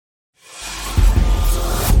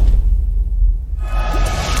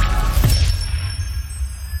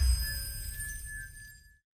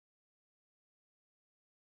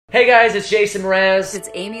Hey guys, it's Jason Mraz. It's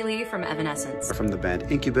Amy Lee from Evanescence. From the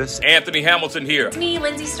band Incubus. Anthony Hamilton here. It's me,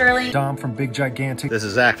 Lindsay Sterling. Dom from Big Gigantic. This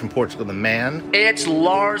is Zach from Portugal the Man. It's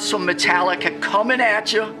Lars from Metallica coming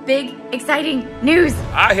at you. Big, exciting news.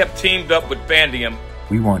 I have teamed up with Fandium.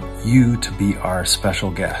 We want you to be our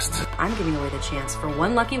special guest. I'm giving away the chance for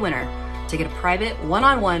one lucky winner to get a private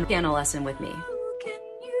one-on-one piano lesson with me.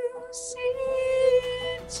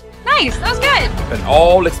 Nice, that was good. An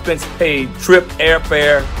all expense paid trip,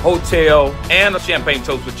 airfare, hotel, and a champagne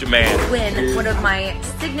toast with your man. Win one of my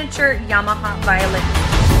signature Yamaha violins.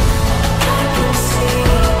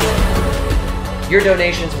 Your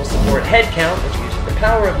donations will support Headcount, which uses the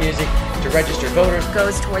power of music to register voters.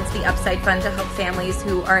 Goes towards the Upside Fund to help families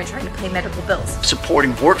who aren't trying to pay medical bills.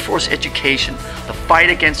 Supporting workforce education, the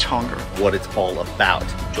fight against hunger. What it's all about.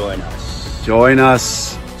 Join us. Join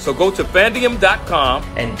us. So go to Fandium.com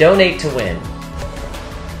and donate to win.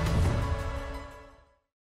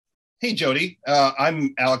 Hey, Jody.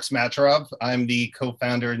 I'm Alex Makarov. I'm the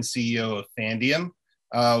co-founder and CEO of Fandium.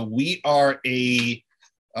 We are a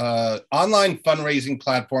online fundraising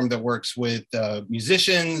platform that works with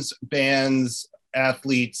musicians, bands,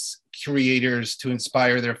 athletes, creators to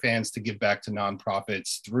inspire their fans to give back to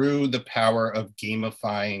nonprofits through the power of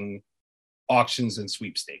gamifying auctions and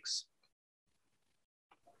sweepstakes.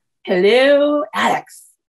 Hello, Alex.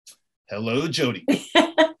 Hello, Jody.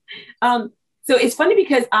 So it's funny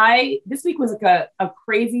because this week was like a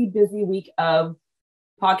crazy busy week of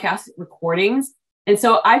podcast recordings. And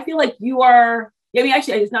so I feel like you are, I mean,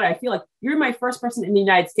 actually, it's not, I feel like you're my first person in the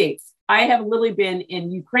United States. I have literally been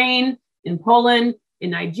in Ukraine, in Poland,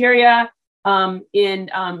 in Nigeria,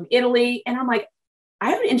 in Italy. And I'm like,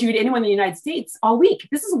 I haven't interviewed anyone in the United States all week.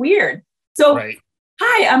 This is weird. So, Right.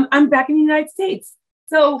 Hi, I'm back in the United States.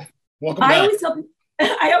 So Welcome back.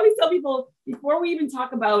 I always tell people before we even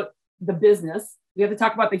talk about the business, we have to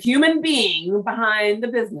talk about the human being behind the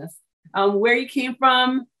business, where you came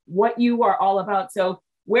from, what you are all about. So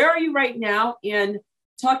where are you right now? And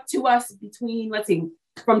talk to us between, let's see,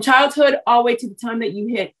 from childhood all the way to the time that you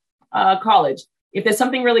hit college. If there's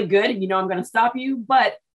something really good, I'm going to stop you.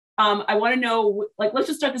 But I want to know, let's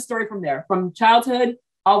just start the story from there, from childhood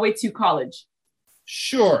all the way to college.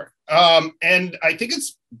 Sure. And I think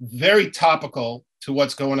it's very topical to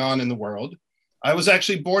what's going on in the world. I was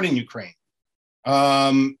actually born in Ukraine.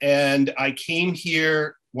 And I came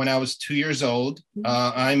here when I was 2 years old.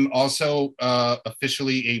 I'm also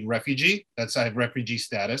officially a refugee. I have refugee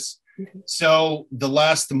status. So the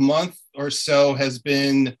last month or so has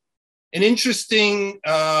been an interesting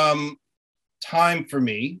time for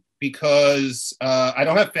me because I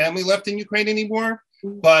don't have family left in Ukraine anymore,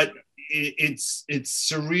 but it's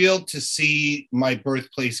surreal to see my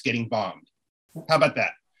birthplace getting bombed. How about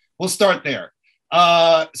that? We'll start there.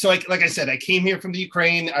 So like I said, I came here from the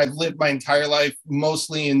Ukraine. I've lived my entire life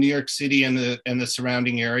mostly in New York City and the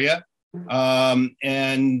surrounding area. We'll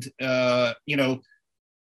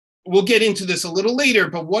get into this a little later,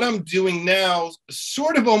 but what I'm doing now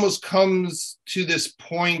sort of almost comes to this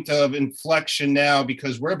point of inflection now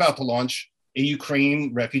because we're about to launch a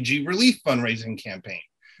Ukraine refugee relief fundraising campaign.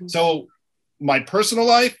 So my personal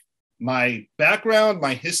life, my background,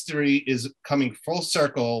 my history is coming full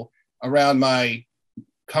circle around my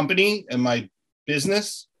company and my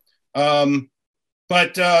business. To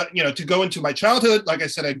go into my childhood, like I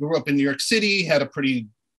said, I grew up in New York City, had a pretty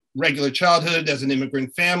regular childhood as an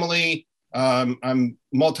immigrant family. I'm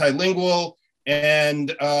multilingual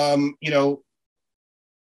and,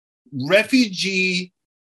 refugee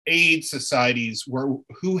aid societies were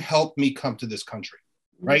who helped me come to this country.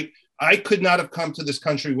 Right? I could not have come to this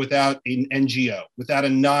country without an NGO, without a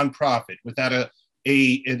nonprofit, without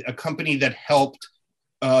a company that helped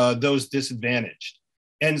those disadvantaged.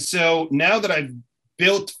 And so now that I've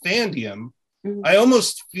built Fandium, I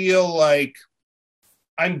almost feel like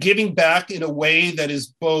I'm giving back in a way that is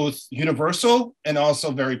both universal and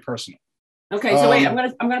also very personal. Okay, so wait, I'm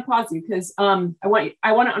gonna pause you because I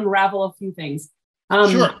want to unravel a few things.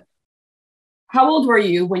 Sure. How old were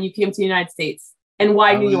you when you came to the United States? And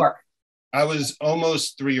why New York? I was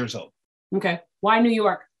almost 3 years old. Okay. Why New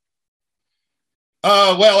York?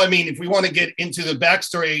 Well, I mean, if we want to get into the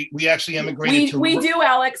backstory, we actually emigrated We do,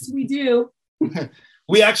 Alex. We do.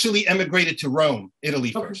 We actually emigrated to Rome,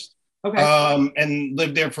 Italy first. Okay. And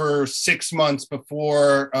lived there for 6 months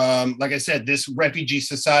before, like I said, this refugee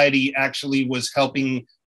society actually was helping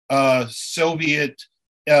Soviet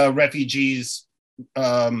refugees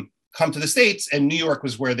come to the States, and New York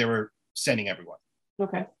was where they were sending everyone.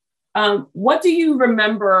 Okay. What do you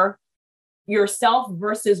remember yourself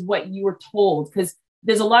versus what you were told? Because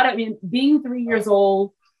there's a lot of, being 3 years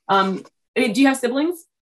old. Do you have siblings?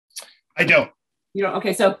 I don't. You don't?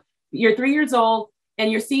 Okay, so you're 3 years old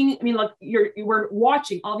and you're seeing, I mean, like you were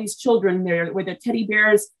watching all these children there with their teddy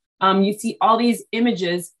bears. You see all these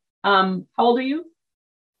images. How old are you?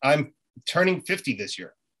 I'm turning 50 this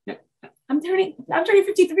year. I'm turning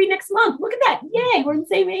 53 next month. Look at that. Yay, we're the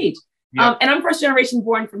same age. Yep. And I'm first generation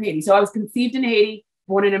born from Haiti. So I was conceived in Haiti,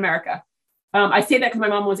 born in America. I say that because my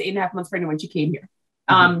mom was 8.5 months pregnant when she came here.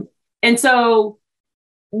 And so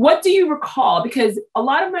what do you recall? Because a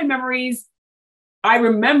lot of my memories I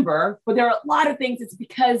remember, but there are a lot of things. It's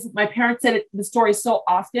because my parents said the story so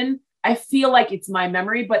often. I feel like it's my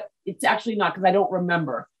memory, but it's actually not because I don't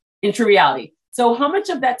remember in true reality. So how much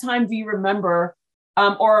of that time do you remember,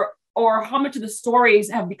 or how much of the stories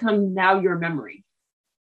have become now your memory?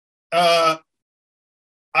 I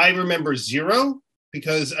remember zero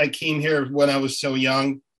because I came here when I was so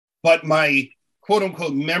young, but my quote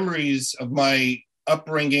unquote memories of my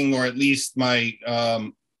upbringing, or at least my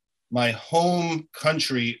my home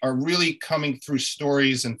country, are really coming through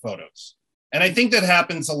stories and photos. And I think that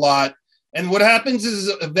happens a lot. And what happens is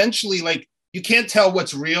eventually, like, you can't tell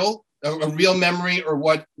what's real, a real memory, or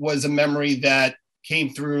what was a memory that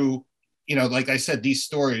came through, you know, like I said, these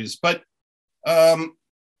stories. But,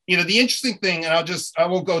 you know, the interesting thing, and I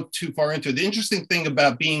won't go too far into it. The interesting thing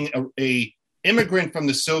about being a immigrant from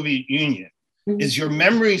the Soviet Union is your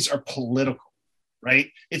memories are political, right?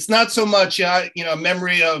 It's not so much, you know, a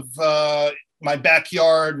memory of my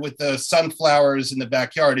backyard with the sunflowers in the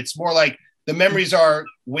backyard. It's more like the memories are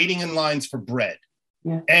waiting in lines for bread.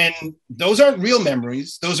 Yeah. And those aren't real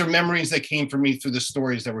memories. Those are memories that came from me through the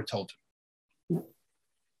stories that were told to me.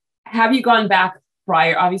 Have you gone back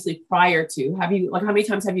prior to? Have you, like, how many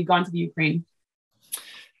times have you gone to the Ukraine?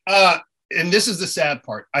 And this is the sad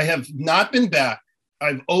part. I have not been back.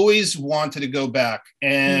 I've always wanted to go back.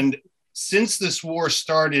 And since this war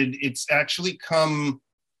started, it's actually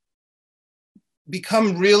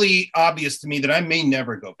become really obvious to me that I may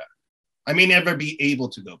never go back. I may never be able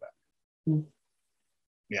to go back.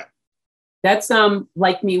 Yeah. That's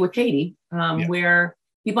like me with Haiti, where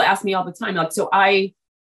people ask me all the time, like, so I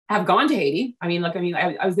have gone to Haiti. I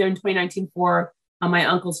was there in 2019 for my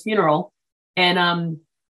uncle's funeral. And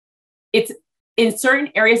it's in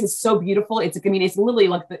certain areas, it's so beautiful. It's literally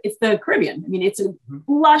like it's the Caribbean. I mean, it's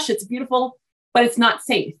lush, it's beautiful, but it's not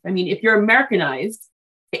safe. I mean, if you're Americanized,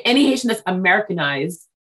 any Haitian that's Americanized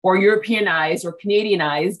or Europeanized or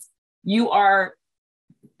Canadianized, you're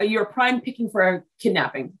prime picking for a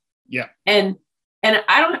kidnapping. Yeah. And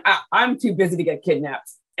I'm too busy to get kidnapped.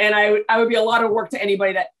 And I would be a lot of work to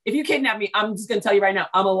anybody that, if you kidnap me, I'm just going to tell you right now,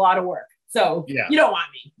 I'm a lot of work. So you don't want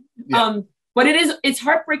me. Yeah. But it's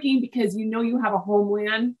heartbreaking because you know you have a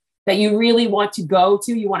homeland that you really want to go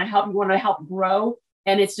to. You want to help grow,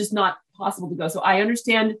 and it's just not possible to go. So I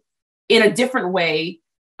understand in a different way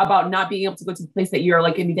about not being able to go to the place that you're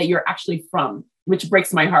that you're actually from, which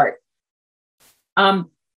breaks my heart. Are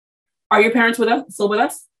your parents still with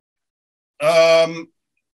us?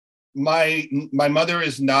 My mother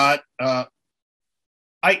is not. I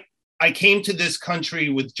came to this country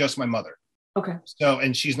with just my mother. Okay. So,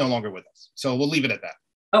 and she's no longer with us. So we'll leave it at that.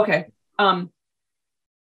 Okay.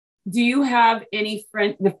 Do you have any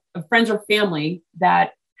friends or family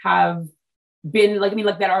that have been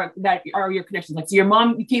that are your connections? Like, so your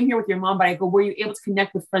mom, you came here with your mom, but were you able to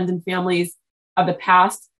connect with friends and families of the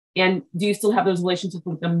past? And do you still have those relationships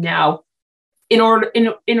with them now in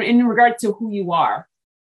regard to who you are?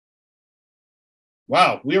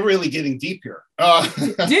 Wow, we're really getting deep here.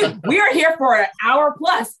 Dude, we are here for an hour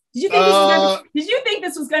plus. Did you think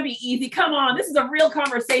this was going to be easy? Come on, this is a real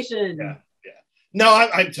conversation. Yeah. No,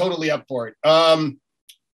 I'm totally up for it.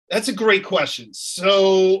 That's a great question.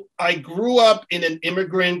 So I grew up in an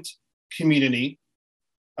immigrant community,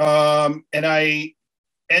 and I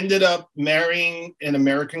ended up marrying an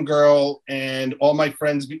American girl, and all my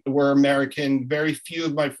friends were American. Very few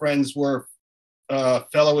of my friends were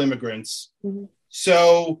fellow immigrants. Mm-hmm.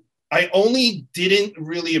 So I only didn't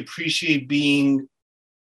really appreciate being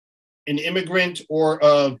an immigrant or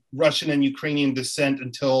of Russian and Ukrainian descent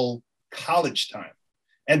until college time.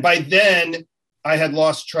 And by then I had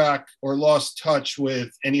lost track or lost touch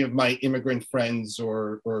with any of my immigrant friends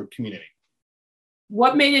or community.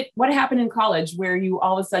 What happened in college where you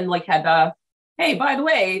all of a sudden had hey, by the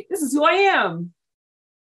way, this is who I am?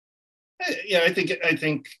 Yeah, I think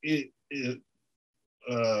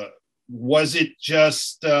was it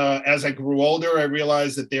just as I grew older, I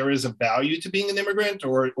realized that there is a value to being an immigrant,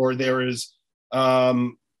 or there is, perhaps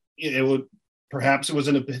it was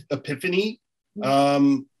an epiphany.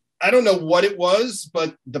 I don't know what it was,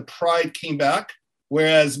 but the pride came back.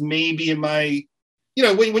 Whereas maybe in my,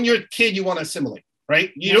 when you're a kid, you want to assimilate,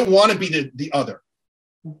 right? You don't want to be the other.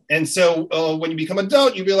 And so when you become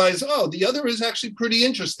adult, you realize, oh, the other is actually pretty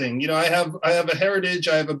interesting. You know, I have a heritage,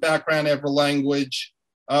 I have a background, I have a language.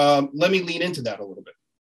 Let me lean into that a little bit.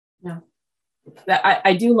 Yeah,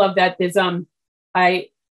 I do love that. There's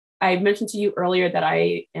I mentioned to you earlier that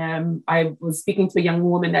I was speaking to a young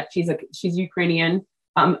woman that she's Ukrainian.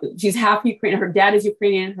 She's half Ukrainian. Her dad is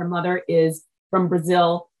Ukrainian. Her mother is from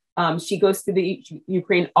Brazil. She goes to the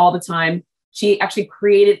Ukraine all the time. She actually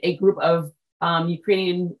created a group of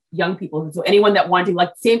Ukrainian young people. So anyone that wanted to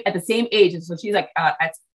at the same age. And so she's like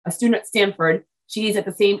at a student at Stanford. She's at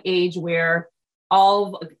the same age where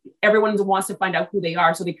everyone wants to find out who they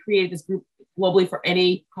are. So they created this group globally for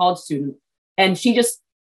any college student. And she just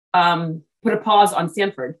put a pause on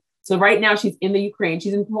Stanford. So right now she's in the Ukraine.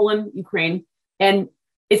 She's in Poland, Ukraine. And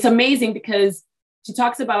it's amazing because she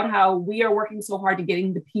talks about how we are working so hard to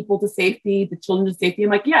getting the people to safety, the children to safety.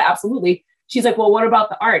 I'm like, yeah, absolutely. She's like, well, what about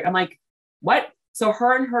the art? I'm like, what? So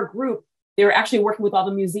her and her group, they were actually working with all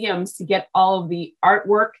the museums to get all of the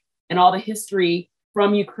artwork and all the history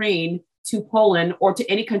from Ukraine to Poland or to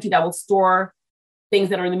any country that will store things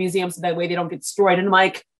that are in the museum so that way they don't get destroyed. And I'm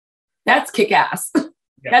like, that's kick-ass.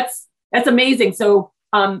 Yeah. That's amazing. So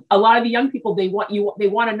a lot of the young people, they want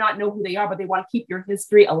to not know who they are, but they want to keep your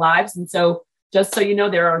history alive. And so just so you know,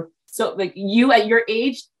 like you at your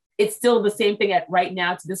age, it's still the same thing at right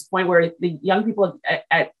now to this point where the young people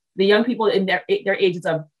in their ages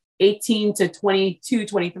of 18 to 22,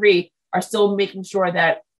 23 are still making sure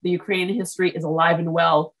that the Ukrainian history is alive and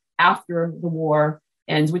well after the war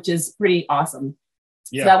ends, which is pretty awesome.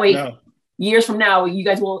 Yeah, so that way, years from now, you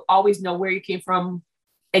guys will always know where you came from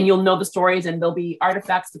and you'll know the stories and there'll be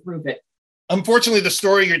artifacts to prove it. Unfortunately, the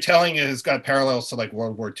story you're telling has got parallels to like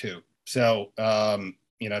World War II. So,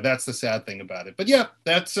 that's the sad thing about it. But yeah,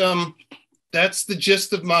 that's the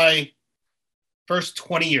gist of my first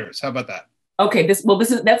 20 years. How about that? Okay, that's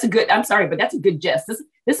a good, I'm sorry, but that's a good gist.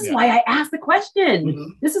 This is why I asked the question. Mm-hmm.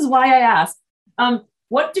 This is why I asked.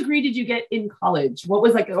 What degree did you get in college? What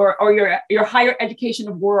was like, or your higher education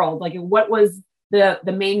of world? Like, what was the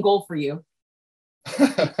main goal for you?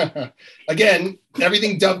 Again,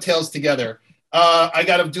 everything dovetails together. I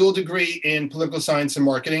got a dual degree in political science and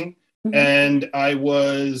marketing, mm-hmm. and I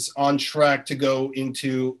was on track to go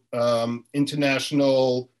into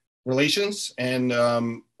international relations and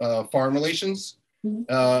foreign relations.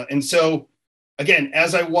 Mm-hmm. And so, again,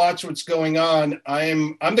 as I watch what's going on,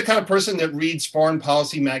 I'm the kind of person that reads Foreign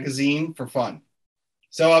Policy magazine for fun.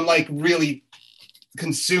 So I'm like really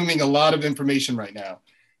consuming a lot of information right now.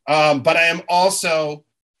 But I am also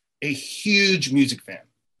a huge music fan.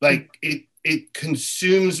 Like it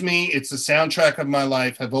consumes me. It's the soundtrack of my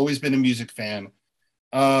life. I've always been a music fan.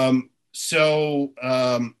 So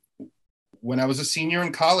when I was a senior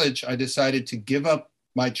in college, I decided to give up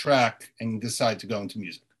my track and decide to go into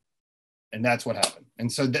music. And that's what happened.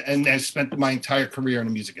 And so, and I spent my entire career in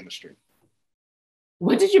the music industry.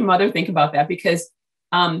 What did your mother think about that? Because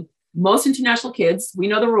most international kids, we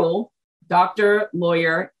know the rule: doctor,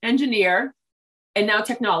 lawyer, engineer, and now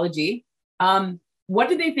technology. What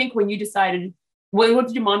did they think when you decided? What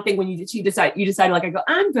did your mom think when you decided like,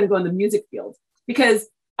 I'm going to go in the music field? Because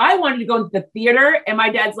I wanted to go into the theater, and my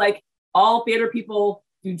dad's like, all theater people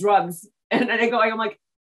do drugs, and I'm like,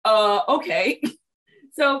 okay.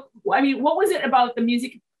 So, I mean, what was it about the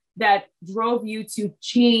music that drove you to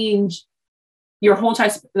change your whole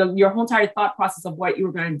entire thought process of what you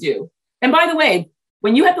were going to do? And by the way,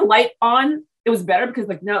 when you had the light on, it was better because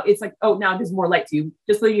now it's like, oh, now there's more light to you.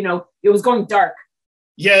 Just so you know, it was going dark.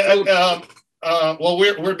 Yeah. Well,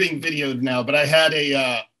 we're being videoed now, but I had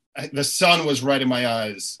the sun was right in my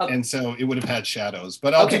eyes, and so it would have had shadows.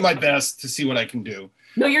 But I'll do my best to see what I can do.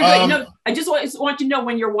 No, you're good. No, I just want you to know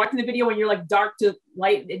when you're watching the video, when you're like dark to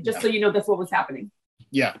light, so you know that's what was happening.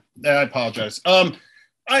 Yeah, I apologize. I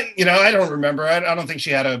don't remember. I don't think she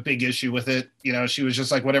had a big issue with it. She was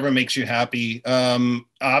just like, whatever makes you happy.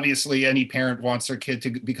 Obviously, any parent wants their kid to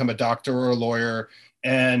become a doctor or a lawyer,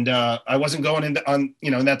 and I wasn't going in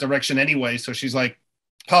that direction anyway. So she's like,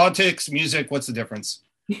 politics, music, what's the difference?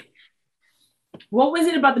 What was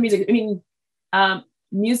it about the music? I mean,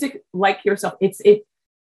 music like yourself. It's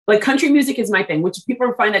like country music is my thing, which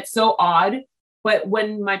people find that so odd. But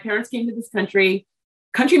when my parents came to this country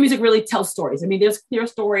music really tells stories. I mean, there's clear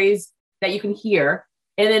stories that you can hear.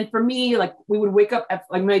 And then for me, like we would wake up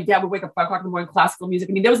like my dad would wake up 5 o'clock in the morning, classical music.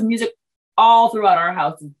 I mean, there was music all throughout our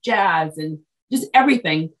house, jazz and just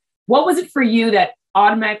everything. What was it for you that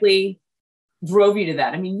automatically drove you to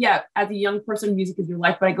that? I mean, yeah, as a young person, music is your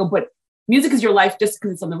life, but music is your life just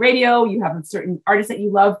because it's on the radio. You have a certain artist that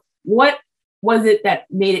you love. What was it that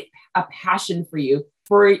made it a passion for you,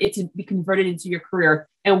 for it to be converted into your career?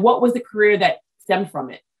 And what was the career that stemmed from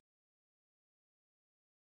it?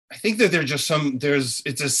 I think that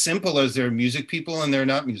it's as simple as there are music people and there are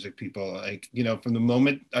not music people. Like, from the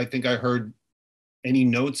moment I think I heard any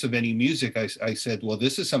notes of any music, I said, well,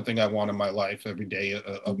 this is something I want in my life every day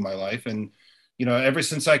of my life. And, ever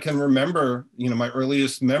since I can remember, my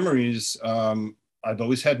earliest memories, I've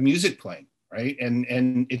always had music playing, right?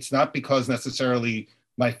 And it's not because necessarily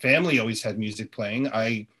my family always had music playing.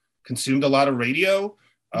 I consumed a lot of radio,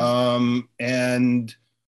 I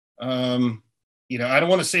don't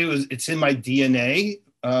want to say it's in my DNA,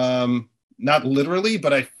 not literally,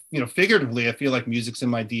 but figuratively, I feel like music's in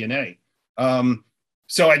my DNA.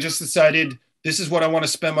 So I just decided this is what I want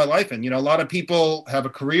to spend my life in. A lot of people have a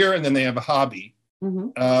career and then they have a hobby,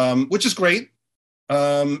 which is great.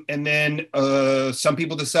 And then some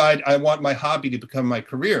people decide I want my hobby to become my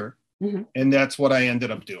career. And that's what I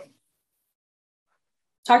ended up doing.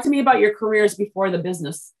 Talk to me about your careers before the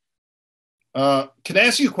business. Can I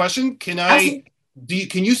ask you a question? Can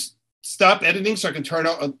you stop editing so I can turn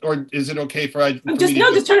on, or is it okay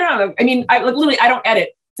just turn it on. I mean, I don't edit.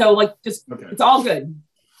 So okay. It's all good.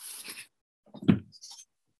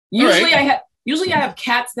 Usually I have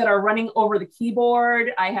cats that are running over the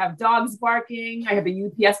keyboard. I have dogs barking. I have a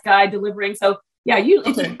UPS guy delivering. So yeah,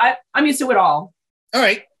 I'm used to it all. All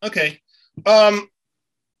right. Okay. What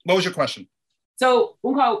was your question? So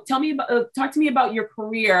Unko, talk to me about your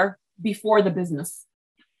career before the business.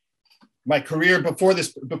 My career before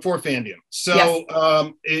Fandium.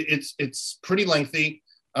 So yes. It's pretty lengthy.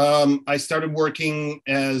 I started working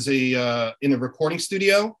as in a recording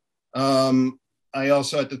studio. I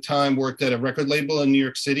also at the time worked at a record label in New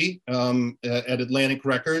York City, at Atlantic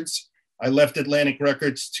Records. I left Atlantic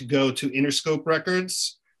Records to go to Interscope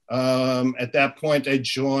Records. At that point, I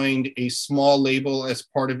joined a small label as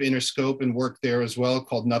part of Interscope and worked there as well,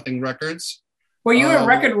 called Nothing Records. Were you a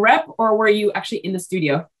record rep, or were you actually in the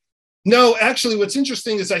studio? No, actually, what's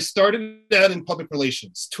interesting is I started out in public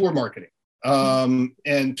relations, tour marketing,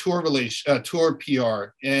 and tour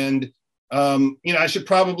PR. And, I should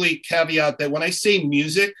probably caveat that when I say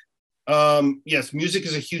music, yes, music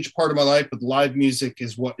is a huge part of my life, but live music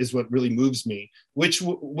is what really moves me, which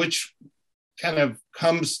kind of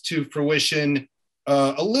comes to fruition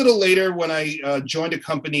a little later when I joined a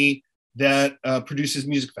company that produces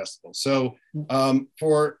music festivals. So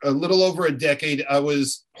for a little over a decade, I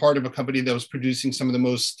was part of a company that was producing some of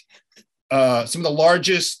the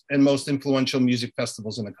largest and most influential music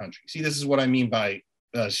festivals in the country. See, this is what I mean by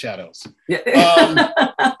shadows.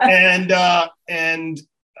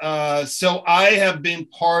 So I have been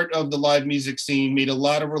part of the live music scene, made a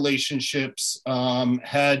lot of relationships,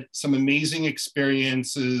 had some amazing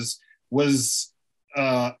experiences, was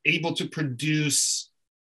able to produce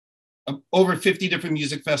over 50 different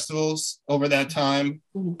music festivals over that time.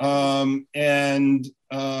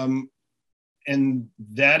 And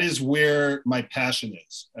that is where my passion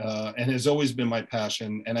is, and has always been my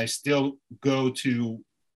passion. And I still go to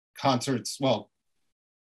concerts. Well,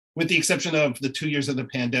 with the exception of the 2 years of the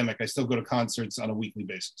pandemic, I still go to concerts on a weekly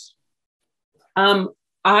basis.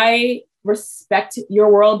 I respect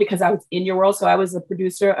your world because I was in your world. So I was a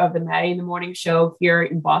producer of the Maddie in the Morning show here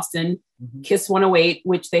in Boston, Kiss 108,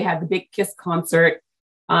 which they had the big Kiss concert.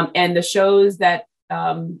 And the shows that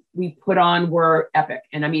we put on were epic.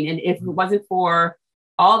 And I mean, and if it wasn't for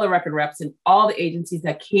all the record reps and all the agencies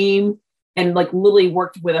that came and literally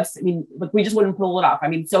worked with us, I mean, we just wouldn't pull it off. I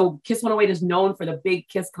mean, so Kiss 108 is known for the big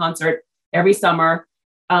Kiss concert every summer.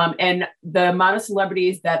 And the amount of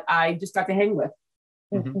celebrities that I just got to hang with.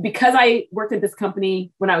 Because I worked at this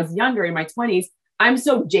company when I was younger in my 20s, I'm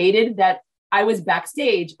so jaded that I was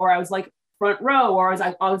backstage, or I was front row, or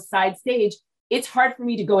I was side stage. It's hard for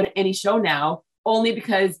me to go to any show now, only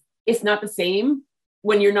because it's not the same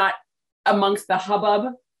when you're not amongst the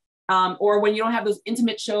hubbub, or when you don't have those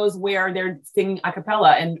intimate shows where they're singing a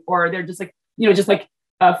cappella or they're just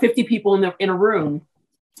 50 people in a room,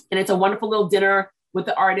 and it's a wonderful little dinner with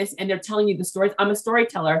the artist and they're telling you the stories. I'm a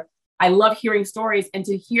storyteller. I love hearing stories, and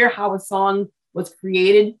to hear how a song was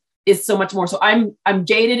created is so much more. So I'm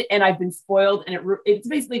jaded and I've been spoiled, and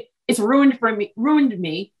it's ruined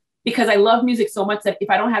me because I love music so much that if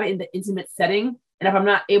I don't have it in the intimate setting, and if I'm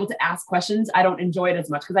not able to ask questions, I don't enjoy it as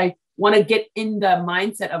much, because I want to get in the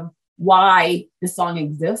mindset of why the song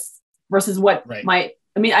exists versus what I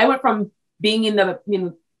went from being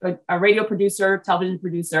a radio producer, television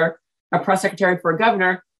producer, a press secretary for a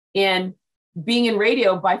governor, and being in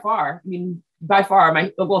radio by far.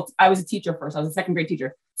 I was a teacher first. I was a second grade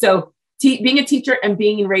teacher. So being a teacher and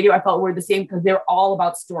being in radio, I felt were the same, because they're all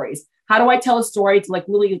about stories. How do I tell a story to like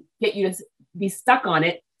really get you to be stuck on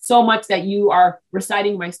it so much that you are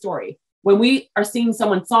reciting my story? When we are singing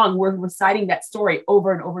someone's song, we're reciting that story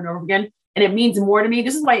over and over and over again. And it means more to me.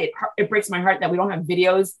 This is why it breaks my heart that we don't have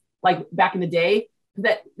videos like back in the day.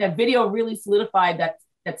 That video really solidified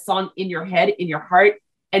that song in your head, in your heart.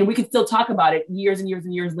 And we can still talk about it years and years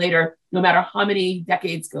and years later, no matter how many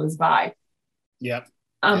decades goes by. Yeah.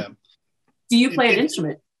 Do you play an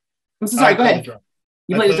instrument? I'm so sorry, go ahead.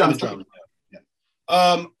 You play the drums. Yeah.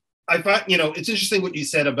 I find, it's interesting what you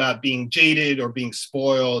said about being jaded or being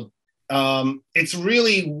spoiled. It's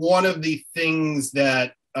really one of the things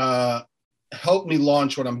that helped me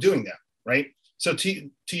launch what I'm doing now, right? So to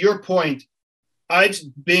your point, I've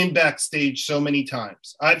been backstage so many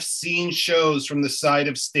times. I've seen shows from the side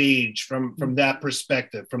of stage, from that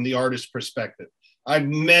perspective, from the artist perspective. I've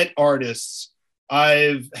met artists.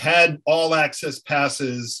 I've had all access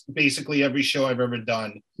passes, basically every show I've ever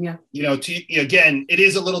done. Yeah. Again, it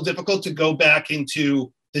is a little difficult to go back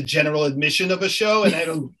into the general admission of a show, and I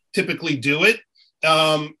don't typically do it.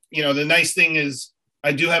 The nice thing is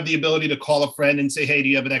I do have the ability to call a friend and say, hey, do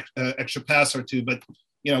you have an extra pass or two? But,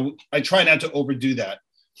 I try not to overdo that.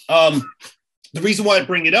 The reason why I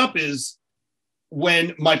bring it up is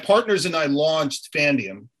when my partners and I launched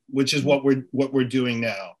Fandium, which is what we're doing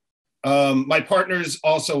now. My partners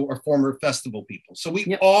also are former festival people. So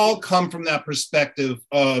we all come from that perspective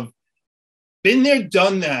of been there,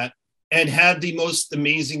 done that, and had the most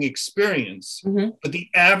amazing experience. Mm-hmm. But the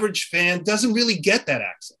average fan doesn't really get that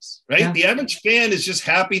access, right? Yeah. The average fan is just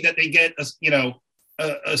happy that they get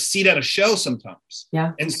a seat at a show sometimes.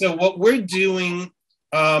 Yeah. And so what we're doing,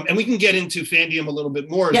 and we can get into Fandium a little bit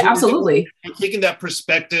more. Yeah, absolutely. We're taking that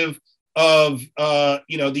perspective of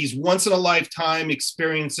these once in a lifetime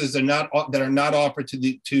experiences that are not offered to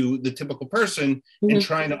the typical person, mm-hmm. and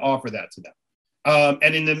trying to offer that to them.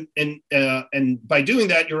 And by doing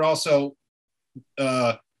that, you're also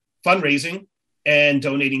fundraising and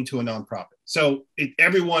donating to a nonprofit. So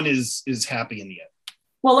everyone is happy in the end.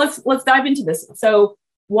 Well, let's dive into this. So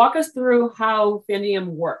walk us through how Fandium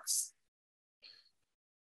works.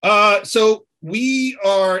 So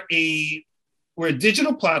we're a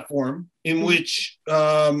digital platform in mm-hmm. which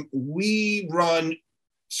we run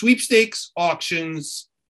sweepstakes, auctions,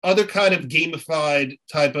 other kind of gamified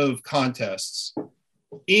type of contests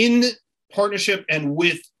in partnership and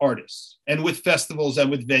with artists and with festivals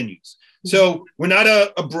and with venues. So we're not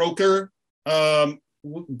a broker.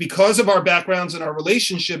 Because of our backgrounds and our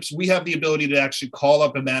relationships, we have the ability to actually call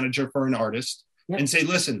up a manager for an artist and say,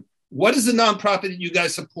 listen, what is the nonprofit that you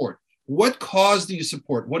guys support? What cause do you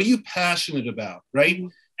support? What are you passionate about, right? Mm-hmm.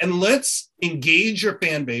 And let's engage your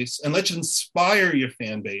fan base and let's inspire your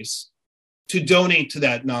fan base to donate to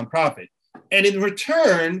that nonprofit. And in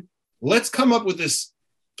return, let's come up with this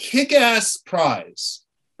kick-ass prize,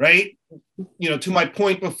 right? To my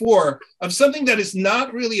point before, of something that is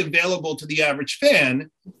not really available to the average fan.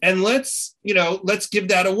 And let's give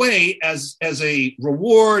that away as a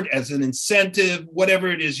reward, as an incentive, whatever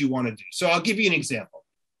it is you want to do. So I'll give you an example.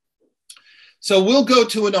 So we'll go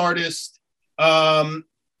to an artist, and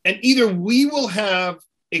either we will have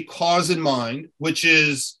a cause in mind, which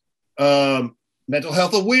is Mental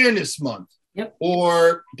Health Awareness Month,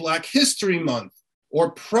 or Black History Month,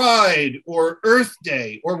 or Pride, or Earth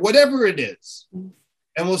Day, or whatever it is.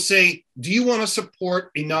 And we'll say, do you want to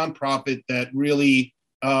support a nonprofit that really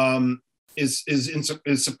is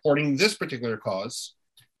supporting this particular cause?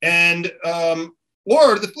 And,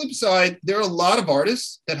 or the flip side, there are a lot of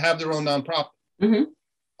artists that have their own nonprofit, mm-hmm.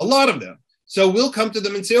 a lot of them. So we'll come to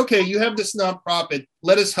them and say, okay, you have this nonprofit,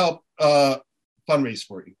 let us help fundraise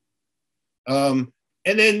for you.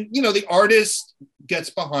 And then, the artist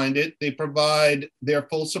gets behind it. They provide their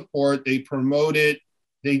full support. They promote it.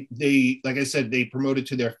 They like I said, they promote it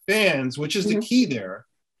to their fans, which is mm-hmm. the key there.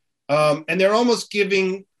 And they're almost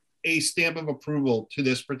giving a stamp of approval to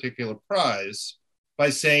this particular prize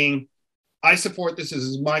by saying, I support this. This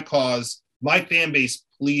is my cause. My fan base,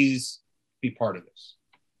 please be part of this.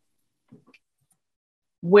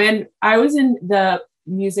 When I was in the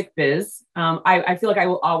music biz, I feel like I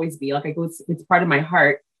will always be, it's part of my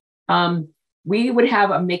heart. We would have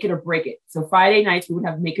a Make It or Break It. So Friday nights we would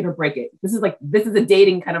have Make It or Break It. This is a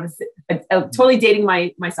dating kind of a totally dating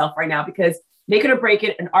myself right now, because Make It or Break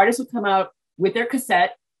It, an artist would come out with their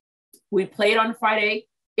cassette. We'd play it on Friday.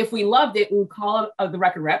 If we loved it, we would call the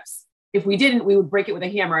record reps. If we didn't, we would break it with a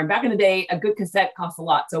hammer. And back in the day, a good cassette cost a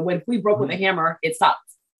lot. So if we broke with a hammer, it stopped.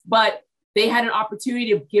 But they had an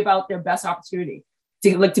opportunity to give out their best opportunity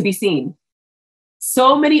to be seen.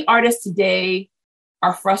 So many artists today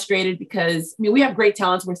are frustrated because, we have great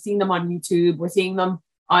talents. We're seeing them on YouTube. We're seeing them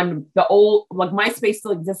on the old, like MySpace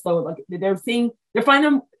still exists though. Like they're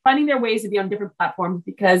finding their ways to be on different platforms,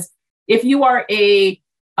 because if you are a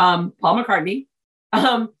Paul McCartney,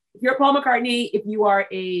 if you're Paul McCartney, if you are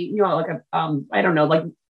like I don't know, like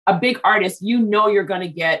a big artist, you're going to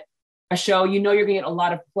get a show, you're going to get a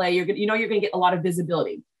lot of play, you're going to get a lot of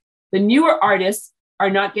visibility. The newer artists are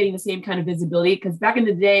not getting the same kind of visibility, because back in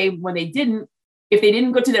the day when if they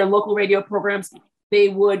didn't go to their local radio programs, they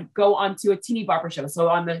would go onto a teeny bopper show. So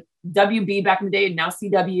on the WB back in the day, and now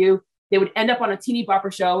CW, they would end up on a teeny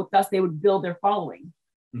bopper show. Thus, they would build their following.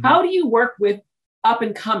 Mm-hmm. How do you work with up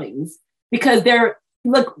and comings? Because during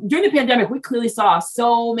the pandemic, we clearly saw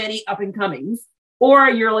so many up and comings. Or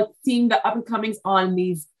you're like seeing the up and comings on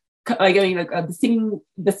these, the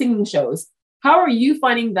singing shows. How are you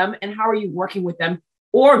finding them, and how are you working with them,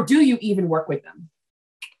 or do you even work with them?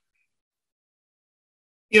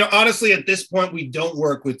 Honestly, at this point, we don't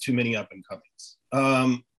work with too many up and comings.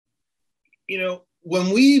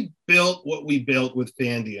 When we built what we built with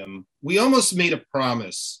Fandium, we almost made a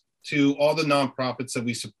promise to all the nonprofits that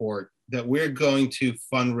we support that we're going to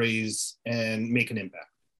fundraise and make an impact,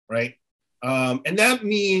 right? And that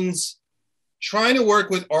means trying to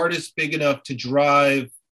work with artists big enough to drive,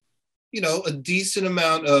 a decent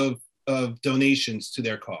amount of donations to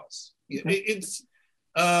their cause. It's,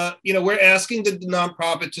 we're asking the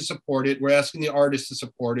nonprofit to support it. We're asking the artists to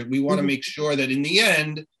support it. We want to make sure that in the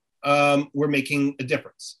end, we're making a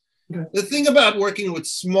difference. Okay. The thing about working with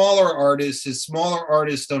smaller artists is smaller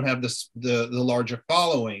artists don't have the larger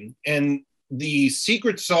following. And the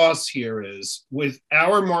secret sauce here is with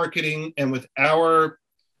our marketing and with our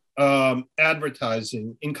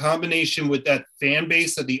advertising in combination with that fan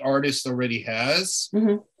base that the artist already has,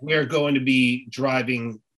 we're going to be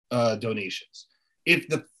driving donations. If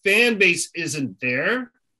the fan base isn't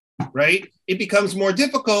there, right, it becomes more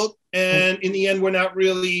difficult. And in the end, we're not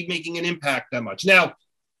really making an impact that much. Now,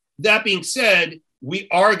 that being said, we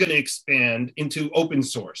are going to expand into open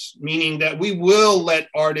source, meaning that we will let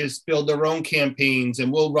artists build their own campaigns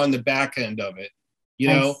and we'll run the back end of it,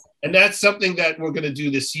 know? And that's something that we're going to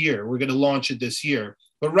do this year. We're going to launch it this year.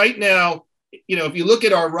 But right now, if you look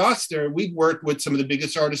at our roster, we've worked with some of the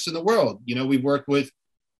biggest artists in the world. We've worked with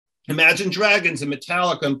Imagine Dragons and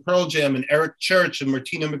Metallica and Pearl Jam and Eric Church and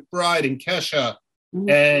Martina McBride and Kesha.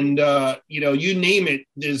 And, you name it,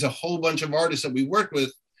 there's a whole bunch of artists that we work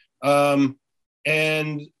with.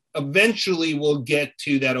 And eventually we'll get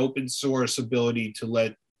to that open source ability to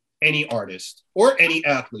let any artist or any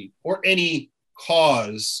athlete or any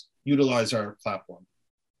cause utilize our platform.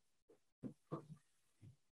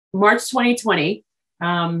 March 2020,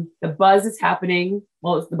 the buzz is happening.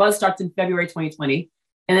 Well, the buzz starts in February 2020.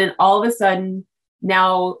 And then all of a sudden,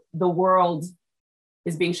 now the world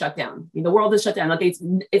is being shut down. The world is shut down. Like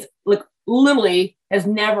it's like literally has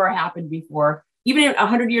never happened before. Even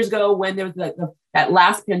 100 years ago, when there was that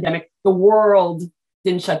last pandemic, the world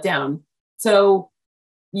didn't shut down. So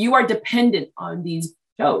you are dependent on these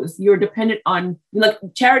shows. You're dependent on, like,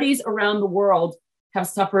 charities around the world have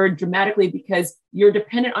suffered dramatically because you're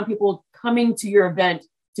dependent on people coming to your event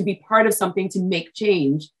to be part of something to make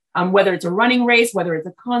change. Whether it's a running race, whether it's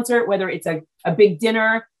a concert, whether it's a big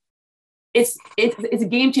dinner, it's a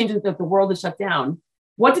game changer that the world is shut down.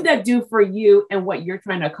 What did that do for you and what you're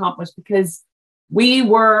trying to accomplish? Because we've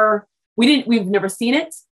never seen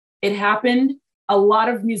it. It happened. A lot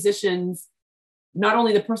of musicians, not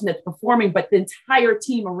only the person that's performing, but the entire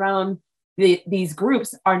team around these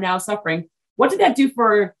groups are now suffering. What did that do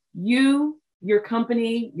for you, your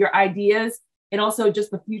company, your ideas, and also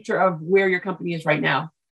just the future of where your company is right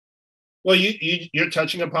now? Well, you're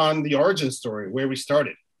touching upon the origin story, where we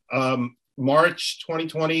started. March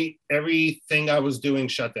 2020, everything I was doing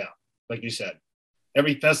shut down, like you said.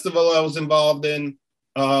 Every festival I was involved in,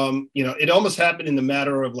 it almost happened in the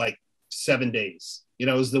matter of like 7 days. It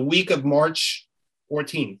was the week of March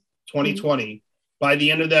 14th, 2020. By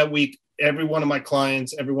the end of that week, every one of my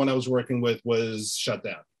clients, everyone I was working with was shut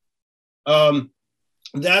down.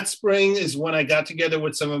 That spring is when I got together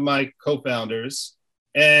with some of my co-founders.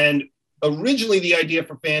 And originally the idea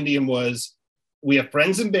for Fandium was, we have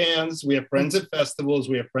friends in bands, we have friends at festivals,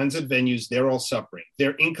 we have friends at venues, they're all suffering.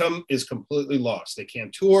 Their income is completely lost. They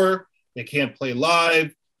can't tour, they can't play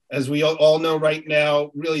live. As we all know right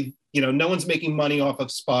now, really, no one's making money off of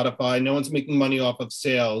Spotify, no one's making money off of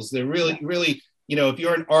sales. They're really, if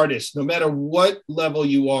you're an artist, no matter what level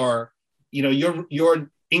you are,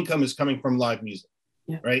 your income is coming from live music,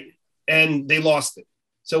 right? And they lost it.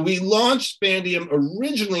 So we launched Fandium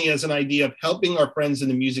originally as an idea of helping our friends in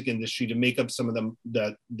the music industry to make up some of them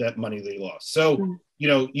that money they lost. So,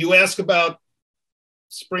 you ask about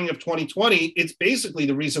spring of 2020, it's basically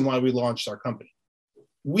the reason why we launched our company.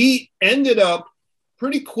 We ended up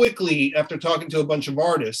pretty quickly, after talking to a bunch of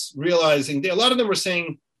artists, realizing that a lot of them were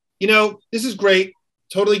saying, this is great,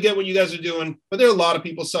 totally get what you guys are doing, but there are a lot of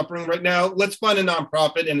people suffering right now. Let's find a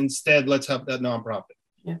nonprofit, and instead let's help that nonprofit.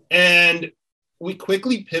 Yeah. And we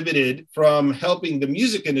quickly pivoted from helping the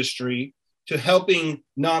music industry to helping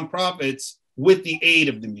nonprofits with the aid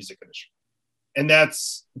of the music industry. And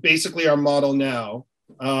that's basically our model now.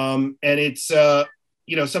 And it's,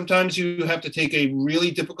 sometimes you have to take a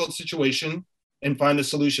really difficult situation and find a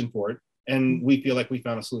solution for it. And we feel like we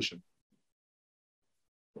found a solution.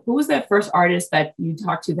 Who was that first artist that you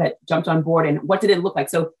talked to that jumped on board, and what did it look like?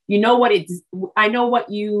 So I know what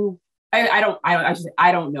you,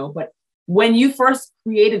 I don't know, but when you first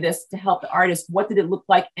created this to help the artist, what did it look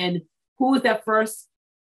like? And who was that first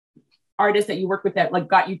artist that you worked with that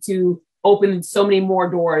got you to open so many more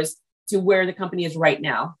doors to where the company is right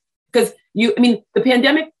now? Because the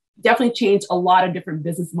pandemic definitely changed a lot of different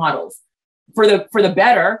business models for the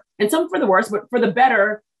better, and some for the worse, but for the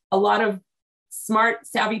better, a lot of smart,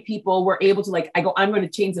 savvy people were able to I'm going to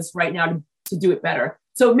change this right now to do it better.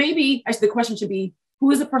 So maybe actually the question should be,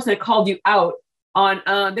 who is the person that called you out on,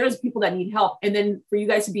 there's people that need help. And then for you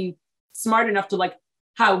guys to be smart enough to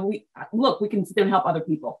we can sit there and help other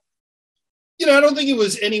people. I don't think it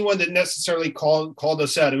was anyone that necessarily called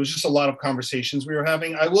us out. It was just a lot of conversations we were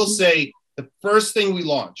having. I will say the first thing we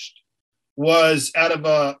launched was out of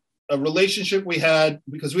a relationship we had,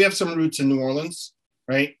 because we have some roots in New Orleans,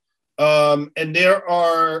 right? And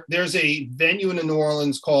there's a venue in New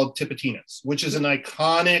Orleans called Tipitina's, which is an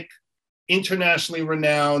iconic, internationally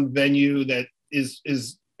renowned venue that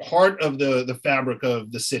is part of the fabric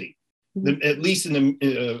of the city, at least in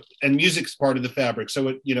the and music's part of the fabric.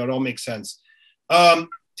 So it all makes sense.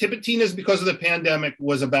 Tipitina's, because of the pandemic,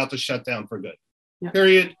 was about to shut down for good. Yeah.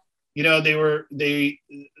 Period. They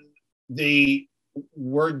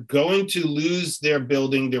were going to lose their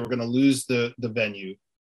building. They were going to lose the venue.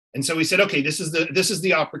 And so we said, okay, this is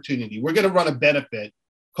the opportunity. We're going to run a benefit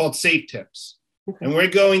called Save Tips. Okay. And we're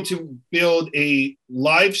going to build a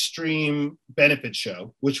live stream benefit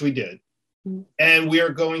show, which we did. Mm-hmm. And we are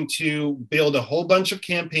going to build a whole bunch of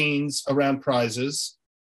campaigns around prizes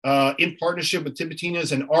in partnership with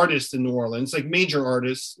Tipitina's and artists in New Orleans, like major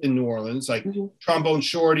artists in New Orleans, like Trombone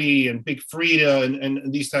Shorty and Big Frida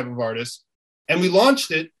and these type of artists. And we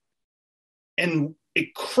launched it, and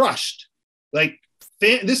it crushed.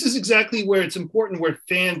 This is exactly where it's important, where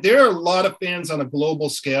there are a lot of fans on a global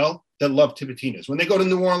scale that love Tipitina's. When they go to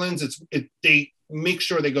New Orleans, they make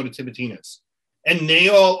sure they go to Tipitina's. And they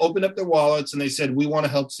all opened up their wallets and they said, we want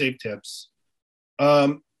to help Save Tips.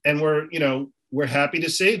 And we're happy to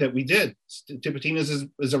say that we did. Tipitina's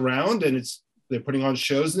is around, and they're putting on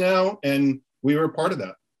shows now, and we were a part of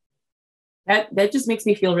that. That just makes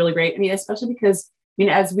me feel really great. Especially because,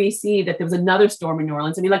 as we see that there was another storm in New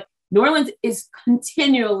Orleans. New Orleans is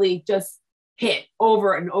continually just hit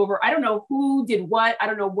over and over. I don't know who did what. I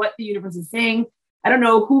don't know what the universe is saying. I don't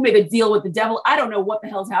know who made a deal with the devil. I don't know what the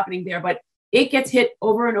hell's happening there, but it gets hit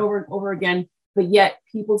over and over and over again. But yet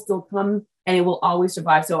people still come, and it will always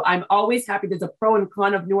survive. So I'm always happy. There's a pro and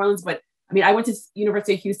con of New Orleans, but I went to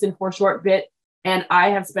University of Houston for a short bit, and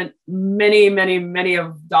I have spent many, many, many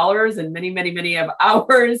of dollars and many, many, many of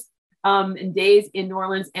hours and days in New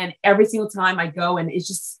Orleans. And every single time I go, and it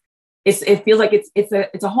feels like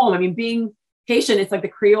it's a home. Being Haitian, it's like the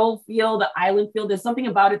Creole feel, the island feel. There's something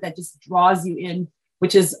about it that just draws you in,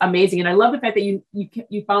 which is amazing. And I love the fact that you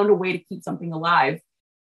found a way to keep something alive.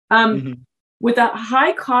 With a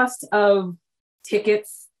high cost of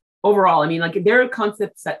tickets overall, there are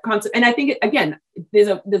concepts, and I think again, there's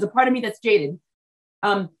a part of me that's jaded.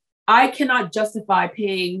 I cannot justify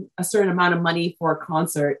paying a certain amount of money for a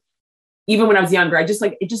concert, even when I was younger.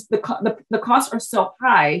 The costs are so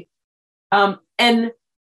high. And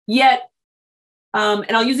yet,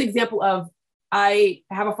 and I'll use the example of, I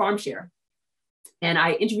have a farm share, and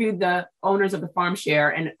I interviewed the owners of the farm share,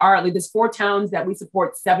 and there's 4 towns that we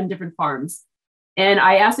support, 7 different farms. And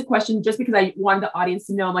I asked a question just because I wanted the audience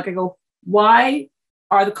to know, I go, why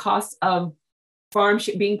are the costs of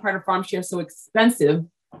being part of farm share so expensive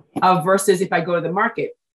versus if I go to the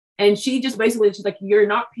market? And she just basically, she's like, you're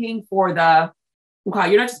not paying for you're not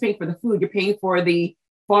just paying for the food, you're paying for the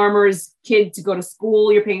farmer's kid to go to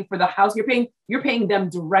school, you're paying for the house, you're paying them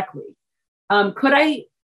directly. Could I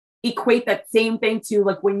equate that same thing to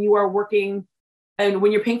when you are working and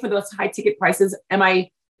when you're paying for those high ticket prices? Am I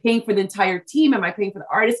paying for the entire team? Am I paying for the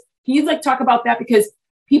artist? Can you talk about that? Because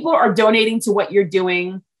people are donating to what you're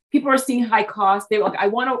doing. People are seeing high costs. They're like, I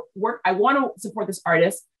want to support this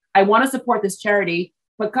artist. I want to support this charity.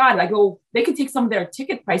 but God, I go, they can take some of their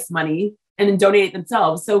ticket price money and then donate it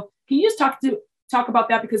themselves. So can you just talk about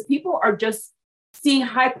that? Because people are just seeing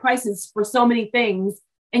high prices for so many things.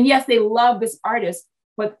 And yes, they love this artist,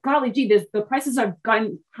 but golly gee, the prices have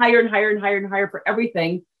gone higher and higher and higher and higher for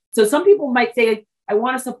everything. So some people might say, I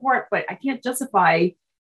want to support, but I can't justify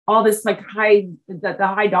all this like the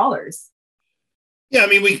high dollars. Yeah, I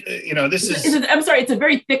mean, this is. I'm sorry, it's a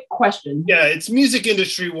very thick question. Yeah, it's music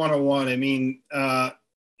industry 101. I mean,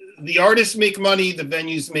 the artists make money, the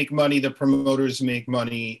venues make money, the promoters make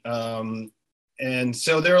money. And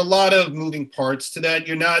so there are a lot of moving parts to that.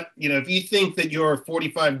 You're not, if you think that your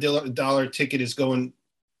 $45 ticket is going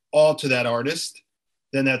all to that artist,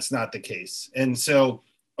 then that's not the case. And so,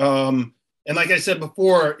 and like I said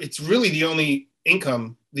before, it's really the only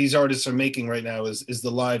income these artists are making right now is the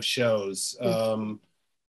live shows, with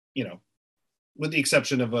the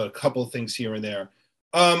exception of a couple of things here and there.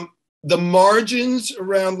 The margins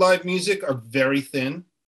around live music are very thin.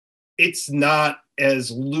 It's not as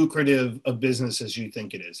lucrative a business as you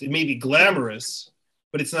think it is. It may be glamorous,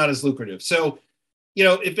 but it's not as lucrative. So,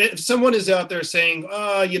 if someone is out there saying,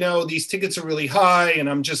 these tickets are really high and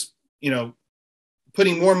I'm just,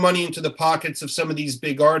 putting more money into the pockets of some of these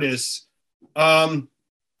big artists,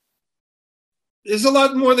 there's a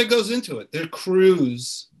lot more that goes into it. Their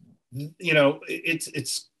crews,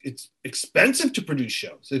 it's expensive to produce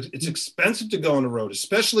shows. It's expensive to go on the road,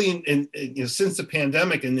 especially in since the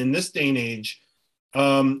pandemic and in this day and age.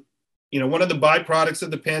 One of the byproducts of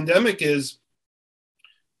the pandemic is,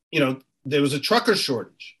 there was a trucker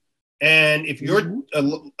shortage. And if you're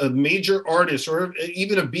a major artist or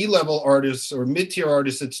even a B-level artist or mid-tier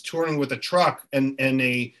artist that's touring with a truck and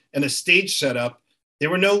a stage setup, there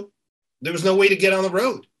was no way to get on the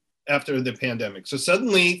road after the pandemic. So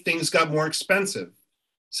suddenly things got more expensive.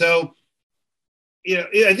 So,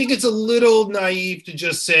 I think it's a little naive to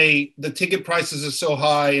just say the ticket prices are so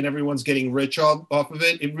high and everyone's getting rich off of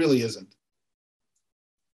it. It really isn't.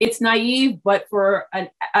 It's naive, but for an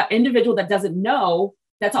individual that doesn't know,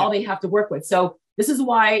 that's all they have to work with. So this is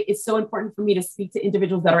why it's so important for me to speak to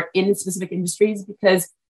individuals that are in specific industries, because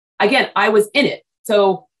again, I was in it.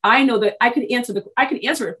 So I know that I could answer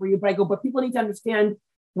it for you, but people need to understand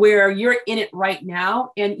where you're in it right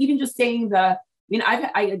now. And even just saying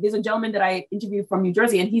there's a gentleman that I interviewed from New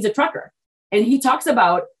Jersey, and he's a trucker, and he talks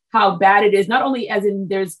about how bad it is. Not only as in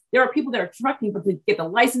there are people that are trucking, but to get the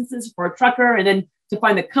licenses for a trucker and then to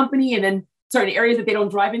find the company and then certain areas that they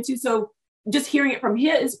don't drive into. So just hearing it from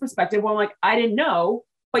his perspective, well, I'm like, I didn't know,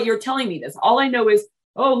 but you're telling me this. All I know is,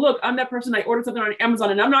 oh, look, I'm that person. I ordered something on Amazon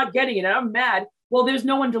and I'm not getting it and I'm mad. Well, there's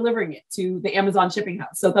no one delivering it to the Amazon shipping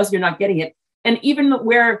house. So thus you're not getting it. And even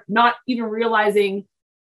we're not even realizing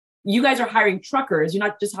you guys are hiring truckers. You're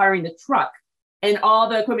not just hiring the truck and all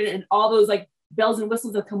the equipment and all those like bells and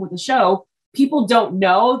whistles that come with the show. People don't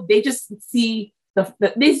know. They just see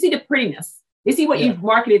they see the prettiness. They see what you've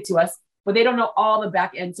marketed to us, but they don't know all the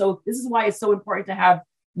back end. So this is why it's so important to have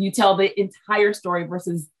you tell the entire story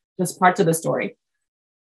versus just parts of the story.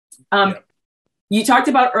 You talked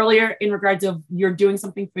about earlier in regards of you're doing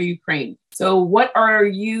something for Ukraine. So what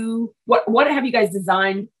have you guys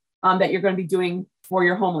designed that you're going to be doing for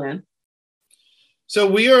your homeland? So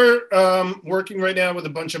we are working right now with a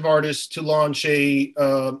bunch of artists to launch a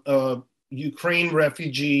Ukraine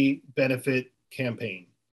refugee benefit campaign.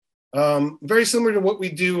 Very similar to what we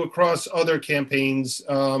do across other campaigns.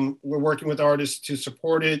 We're working with artists to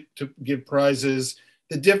support it, to give prizes.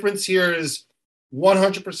 The difference here is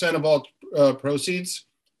 100% of all proceeds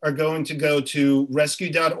are going to go to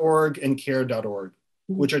rescue.org and care.org,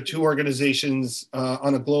 which are two organizations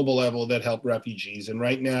on a global level that help refugees. And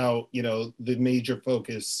right now, the major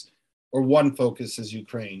focus or one focus is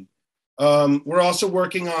Ukraine. We're also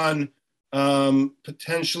working on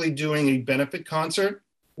potentially doing a benefit concert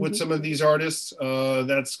with some of these artists.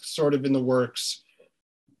 That's sort of in the works.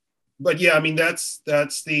 But yeah, I mean, that's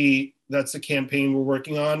the campaign we're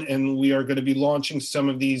working on. And we are going to be launching some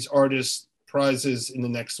of these artist prizes in the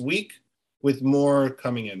next week with more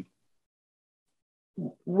coming in.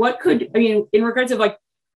 In regards of like,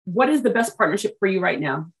 what is the best partnership for you right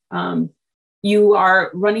now? You are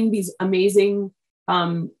running these amazing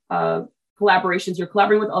collaborations. You're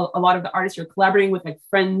collaborating with a lot of the artists. You're collaborating with like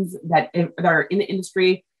friends that are in the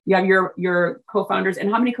industry. You have your co-founders.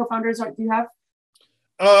 And how many co-founders do you have?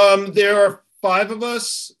 There are 5 of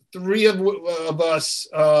us. 3 of us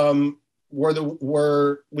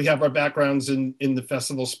we have our backgrounds in the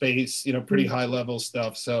festival space, pretty high level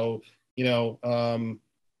stuff. So, we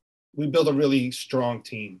build a really strong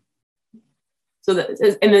team. So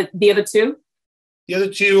the other 2? The other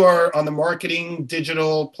two are on the marketing,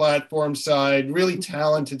 digital platform side, really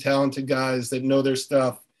talented guys that know their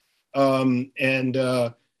stuff. And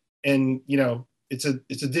you know, it's a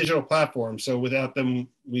digital platform. So without them,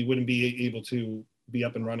 we wouldn't be able to be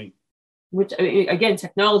up and running. Which, I mean, again,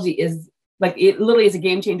 technology is like, it literally is a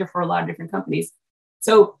game changer for a lot of different companies.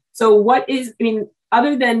 So what is, I mean,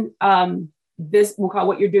 other than this, we'll call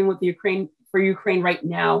what you're doing with the Ukraine right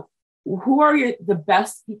now, who are the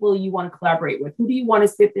best people you want to collaborate with? Who do you want to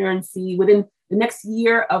sit there and see within the next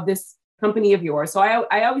year of this company of yours? So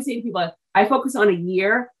I always say to people, I focus on a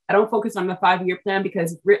year. I don't focus on the 5-year plan,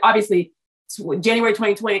 because obviously January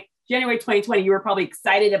 2020, you were probably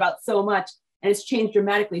excited about so much, and it's changed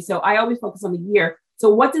dramatically. So I always focus on the year. So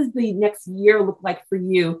what does the next year look like for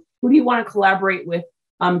you? Who do you want to collaborate with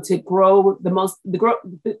to grow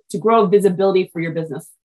to grow visibility for your business?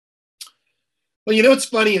 Well, you know, what's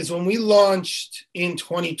funny is when we launched in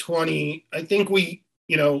 2020, I think we,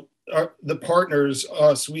 you know, the partners,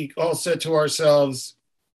 we all said to ourselves,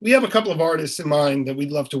 we have a couple of artists in mind that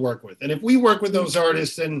we'd love to work with. And if we work with those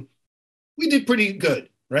artists, then we did pretty good,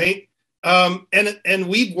 right? And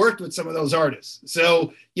we've worked with some of those artists.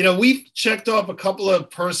 So, you know, we've checked off a couple of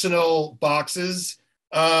personal boxes.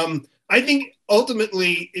 I think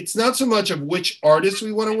ultimately it's not so much of which artists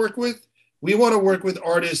we want to work with. We want to work with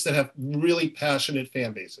artists that have really passionate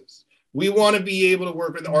fan bases. We want to be able to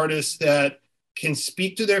work with artists that can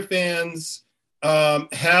speak to their fans,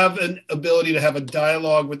 have an ability to have a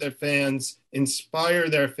dialogue with their fans, inspire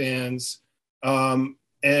their fans,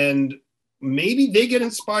 and maybe they get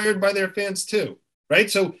inspired by their fans too, right?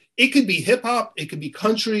 So it could be hip hop, it could be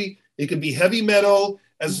country, it could be heavy metal.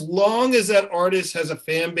 As long as that artist has a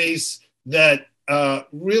fan base that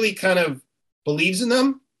really kind of believes in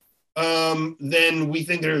them, then we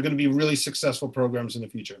think there are going to be really successful programs in the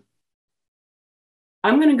future.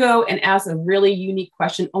 I'm going to go and ask a really unique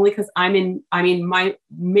question, only because my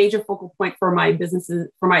major focal point for my businesses,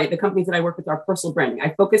 for the companies that I work with, are personal branding.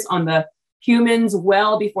 I focus on the humans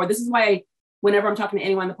well before. This is why whenever I'm talking to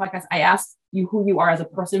anyone on the podcast, I ask you who you are as a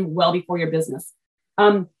person well before your business.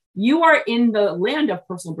 You are in the land of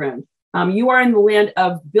personal brand. You are in the land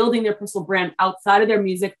of building their personal brand outside of their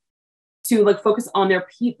music, to like focus on the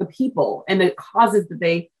people and the causes that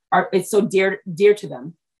they are. It's so dear to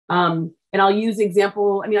them. And I'll use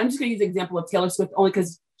example. I mean, I'm just going to use the example of Taylor Swift only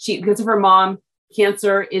because of her mom,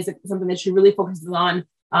 cancer is something that she really focuses on.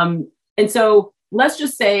 And so let's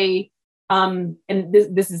just say, and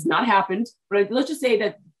this has not happened, but let's just say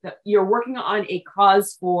that you're working on a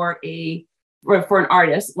cause for an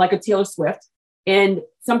artist like a Taylor Swift, and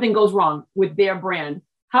something goes wrong with their brand.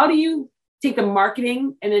 How do you take the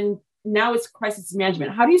marketing, and then now it's crisis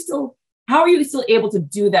management? How are you still able to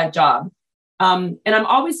do that job? And I'm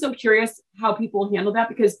always so curious how people handle that,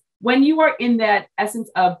 because when you are in that essence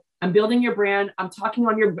of, I'm building your brand, I'm talking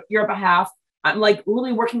on your behalf, I'm like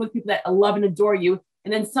really working with people that love and adore you,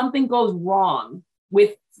 and then something goes wrong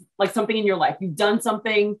with like something in your life. You've done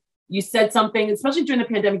something, you said something, especially during the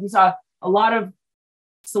pandemic, you saw a lot of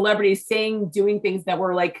celebrities doing things that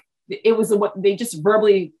were like, it was what they just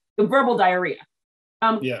the verbal diarrhea.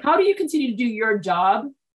 How do you continue to do your job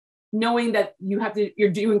knowing that you're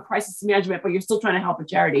doing crisis management, but you're still trying to help a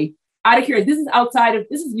charity? Out of here, this is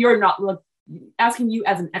your not asking you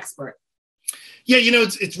as an expert. Yeah, you know,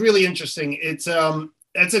 it's really interesting.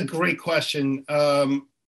 That's a great question. A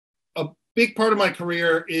big part of my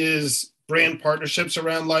career is brand partnerships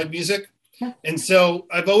around live music. Yeah. And so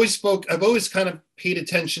I've always kind of paid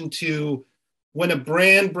attention to when a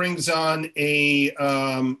brand brings on a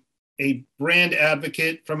brand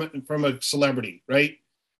advocate from a celebrity, right?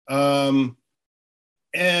 And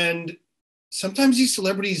sometimes these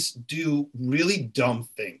celebrities do really dumb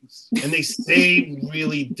things, and they say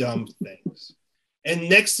really dumb things. And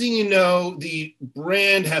next thing you know, the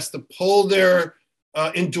brand has to pull their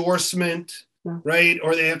endorsement, right?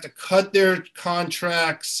 Or they have to cut their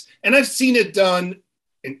contracts. And I've seen it done.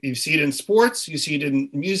 You see it in sports, you see it in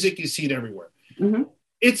music, you see it everywhere. Mm-hmm.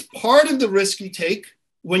 It's part of the risk you take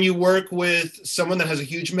when you work with someone that has a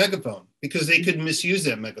huge megaphone, because they could misuse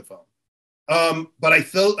that megaphone. But I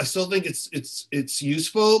still think it's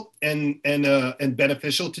useful and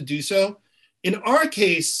beneficial to do so. In our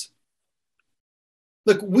case,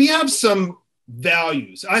 look, we have some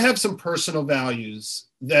values. I have some personal values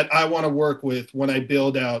that I want to work with when I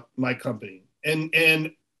build out my company.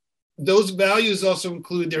 And those values also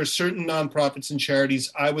include, there are certain nonprofits and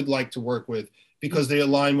charities I would like to work with because they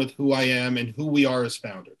align with who I am and who we are as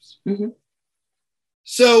founders. Mm-hmm.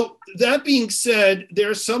 So that being said, there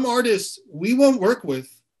are some artists we won't work with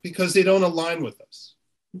because they don't align with us.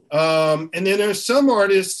 And then there are some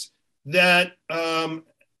artists that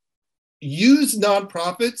use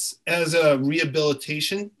nonprofits as a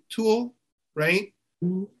rehabilitation tool, right?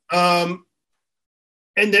 Mm-hmm.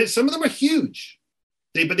 And then some of them are huge,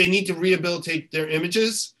 but they need to rehabilitate their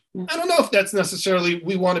images. Mm-hmm. I don't know if that's necessarily,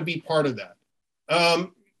 we want to be part of that.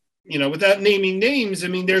 Without naming names, I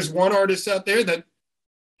mean, there's one artist out there that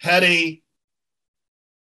had a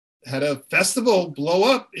festival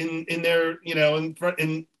blow up in their, in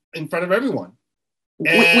front of everyone.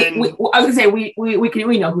 And I was gonna say we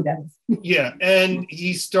know who that is. Yeah, and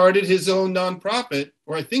he started his own nonprofit,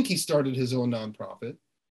 or I think he started his own nonprofit.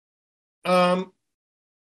 I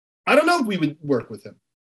don't know if we would work with him.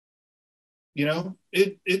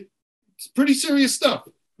 It's pretty serious stuff.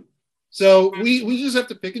 So we just have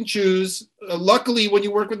to pick and choose. Luckily, when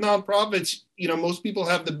you work with nonprofits, most people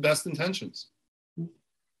have the best intentions.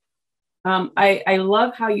 I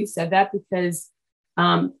love how you said that, because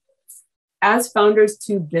as founders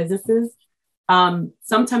to businesses,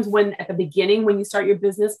 sometimes at the beginning, when you start your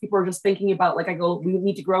business, people are just thinking about, like, we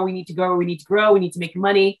need to grow, we need to make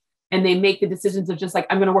money. And they make the decisions of just like,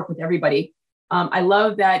 I'm going to work with everybody. I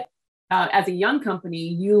love that as a young company,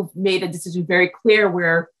 you've made a decision very clear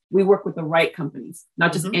where we work with the right companies,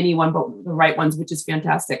 not just anyone, but the right ones, which is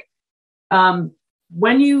fantastic. A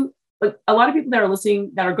lot of people that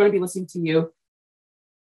are going to be listening to you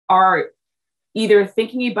are either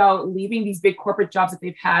thinking about leaving these big corporate jobs that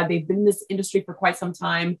they've been in this industry for quite some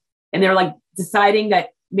time, and they're like deciding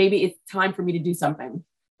that maybe it's time for me to do something.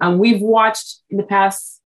 We've watched in the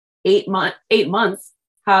past 8 months, in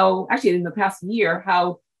the past year,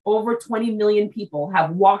 how over 20 million people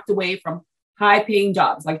have walked away from high paying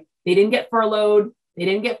jobs. Like, they didn't get furloughed, they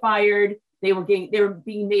didn't get fired. They were being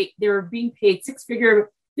paid six figures.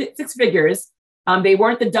 They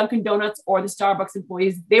weren't the Dunkin' Donuts or the Starbucks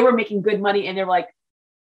employees. They were making good money, and they're like,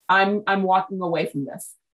 I'm walking away from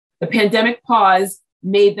this. The pandemic pause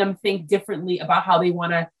made them think differently about how they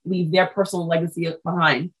want to leave their personal legacy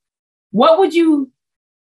behind. What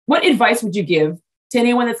advice would you give to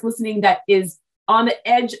anyone that's listening that is on the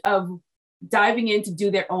edge of diving in to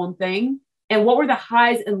do their own thing? And what were the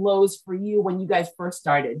highs and lows for you when you guys first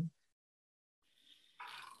started?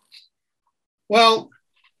 Well,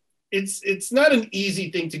 it's not an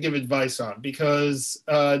easy thing to give advice on, because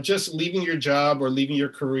just leaving your job or leaving your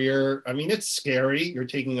career, I mean, it's scary. You're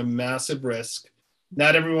taking a massive risk.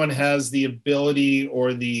 Not everyone has the ability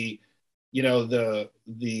or the money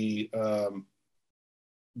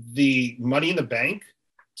in the bank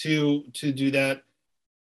to do that.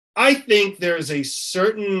 I think there's a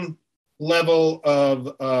certain level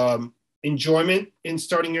of enjoyment in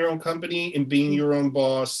starting your own company and being your own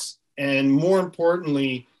boss. And more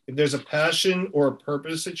importantly, if there's a passion or a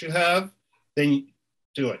purpose that you have, then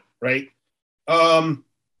do it, right? But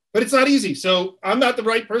it's not easy. So I'm not the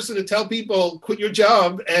right person to tell people quit your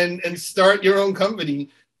job and start your own company.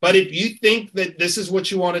 But if you think that this is what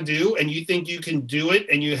you want to do, and you think you can do it,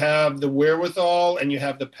 and you have the wherewithal, and you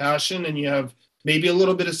have the passion, and you have maybe a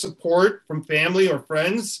little bit of support from family or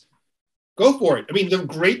friends, go for it. I mean, the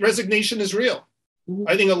Great Resignation is real.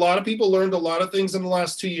 I think a lot of people learned a lot of things in the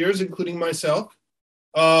last 2 years, including myself.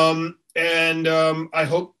 I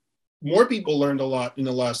hope more people learned a lot in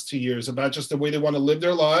the last 2 years about just the way they want to live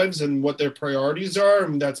their lives and what their priorities are.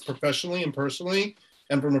 And that's professionally and personally.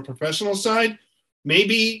 And from a professional side,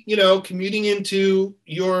 maybe, commuting into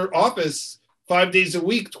your office 5 days a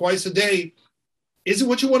week, twice a day, isn't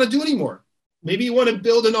what you want to do anymore. Maybe you want to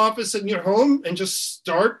build an office in your home and just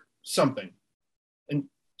start something. And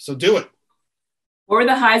so do it. What were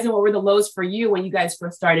the highs and what were the lows for you when you guys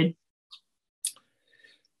first started?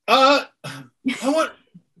 I'm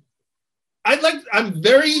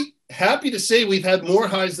very happy to say we've had more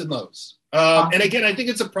highs than lows. Awesome. And again, I think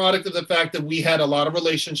it's a product of the fact that we had a lot of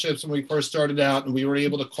relationships when we first started out, and we were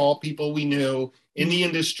able to call people we knew in the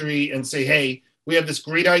industry and say, hey, we have this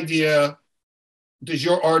great idea. Does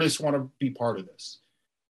your artist want to be part of this?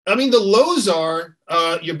 I mean, the lows are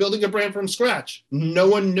you're building a brand from scratch. No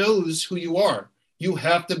one knows who you are. You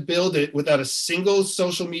have to build it without a single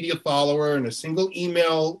social media follower and a single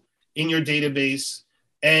email in your database.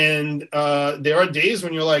 And there are days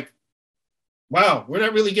when you're like, wow, we're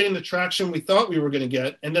not really getting the traction we thought we were going to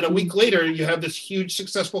get. And then a week later, you have this huge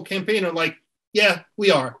successful campaign. I'm like, yeah,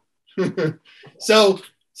 we are. So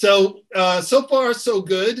far, so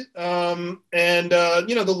good.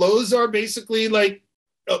 The lows are basically like,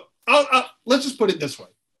 let's just put it this way.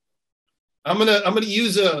 I'm gonna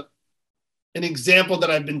use an example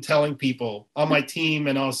that I've been telling people on my team,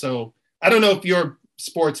 and also, I don't know if you're a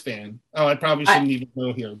sports fan. Oh, I probably shouldn't even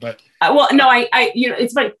go here, but no,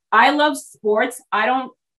 it's funny. I love sports. I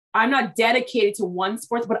don't I'm not dedicated to one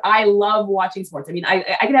sport, but I love watching sports. I mean,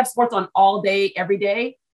 I could have sports on all day, every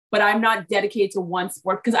day, but I'm not dedicated to one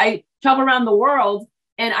sport because I travel around the world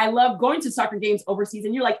and I love going to soccer games overseas.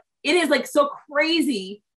 And you're like, it is like so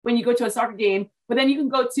crazy when you go to a soccer game, but then you can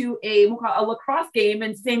go to a lacrosse game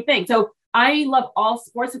and same thing. So I love all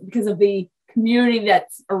sports because of the community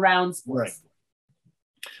that's around sports.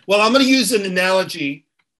 Right. Well, I'm going to use an analogy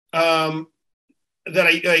that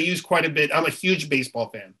I use quite a bit. I'm a huge baseball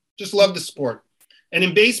fan. Just love the sport. And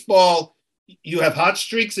in baseball, you have hot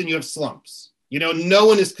streaks and you have slumps. You know, no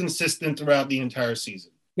one is consistent throughout the entire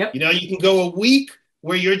season. Yep. You know, you can go a week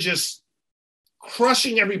where you're just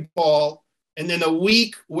crushing every ball, and then a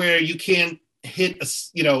week where you can't hit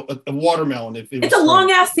a watermelon. It's a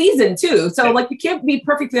long ass season too. So like you can't be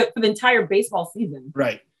perfect for the entire baseball season.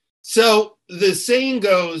 Right. So the saying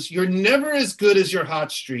goes, you're never as good as your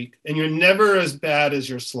hot streak and you're never as bad as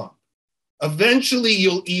your slump. Eventually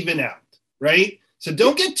you'll even out, right? So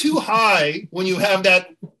don't get too high when you have that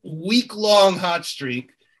week-long hot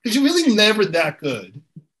streak because you're really never that good.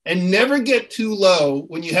 And never get too low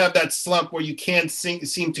when you have that slump where you can't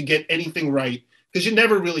seem to get anything right because you're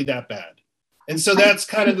never really that bad. And so that's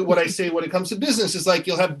kind of what I say when it comes to business is like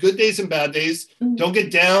you'll have good days and bad days. Mm-hmm. Don't get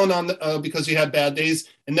down on because you have bad days,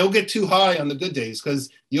 and don't get too high on the good days because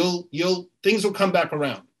things will come back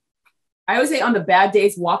around. I always say on the bad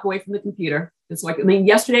days, walk away from the computer. It's like, I mean,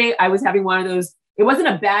 yesterday I was having one of those, it wasn't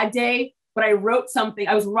a bad day, but I wrote something.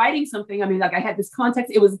 I was writing something. I mean, like I had this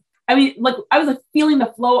context. I was feeling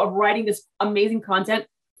the flow of writing this amazing content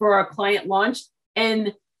for our client launch.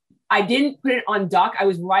 And I didn't put it on doc. I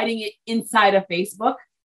was writing it inside of Facebook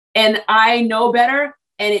and I know better.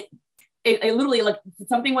 And it literally like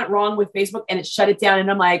something went wrong with Facebook and it shut it down. And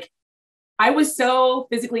I'm like, I was so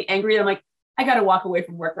physically angry. I'm like, I got to walk away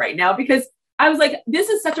from work right now because I was like, this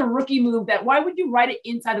is such a rookie move that why would you write it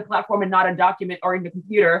inside the platform and not a document or in the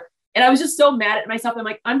computer? And I was just so mad at myself. I'm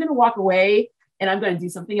like, I'm going to walk away and I'm going to do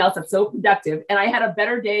something else that's so productive. And I had a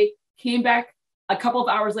better day, came back a couple of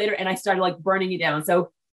hours later and I started like burning it down.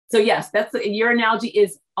 So yes, your analogy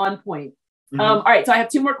is on point. Mm-hmm. All right. So I have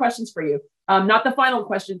two more questions for you. Not the final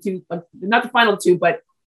two, but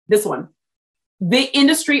this one. The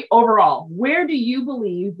industry overall, where do you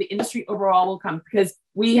believe the industry overall will come? Because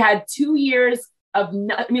we had 2 years of,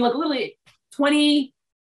 literally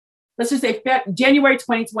let's just say January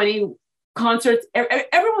 2020 concerts.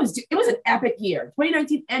 It was an epic year.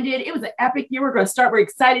 2019 ended. It was an epic year. We're going to start. We're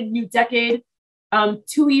excited. New decade.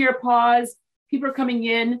 2-year pause. People are coming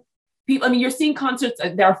in. You're seeing concerts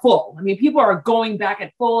that are full. I mean, people are going back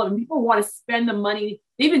at full. I mean, people want to spend the money.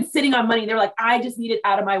 They've been sitting on money. They're like, I just need it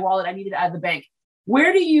out of my wallet. I need it out of the bank.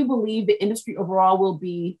 Where do you believe the industry overall will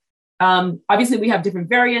be? Obviously, we have different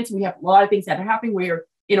variants. We have a lot of things that are happening. We're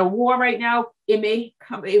in a war right now. It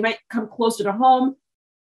might come closer to home.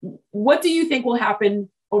 What do you think will happen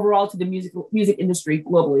overall to the music industry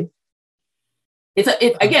globally?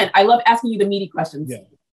 Again, I love asking you the meaty questions. Yeah.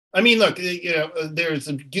 I mean, look,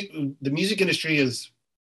 the music industry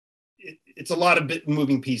it's a lot of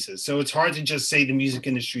moving pieces. So it's hard to just say the music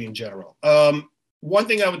industry in general. One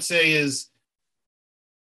thing I would say is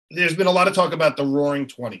there's been a lot of talk about the roaring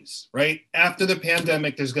 20s, right? After the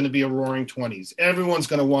pandemic, there's going to be a roaring 20s. Everyone's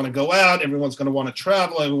going to want to go out. Everyone's going to want to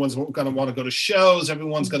travel. Everyone's going to want to go to shows.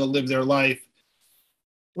 Everyone's going to live their life.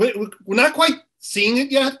 We're not quite seeing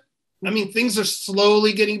it yet. I mean, things are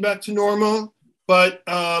slowly getting back to normal. But,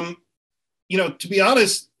 to be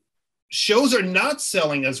honest, shows are not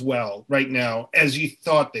selling as well right now as you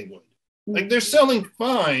thought they would. Like they're selling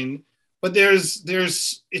fine, but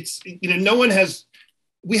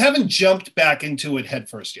we haven't jumped back into it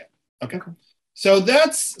headfirst yet. Okay. So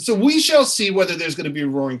we shall see whether there's going to be a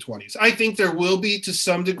roaring 20s. I think there will be to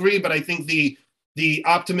some degree, but I think the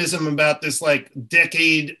optimism about this like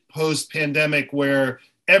decade post-pandemic where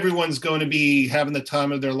everyone's going to be having the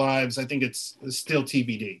time of their lives, I think it's still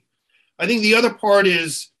TBD. I think the other part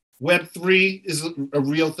is Web3 is a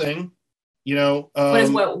real thing. When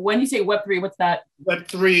you say Web3, what's that?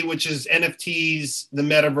 Web3, which is NFTs, the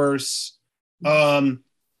metaverse.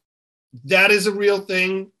 That is a real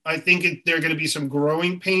thing. I think there are going to be some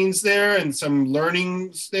growing pains there and some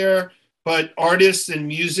learnings there, but artists and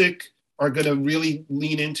music are going to really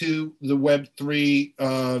lean into the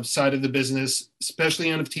Web3 side of the business, especially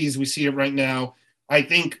NFTs. We see it right now. I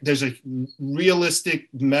think there's a realistic,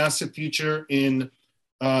 massive future in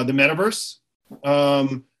the metaverse.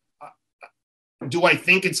 Do I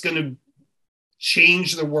think it's going to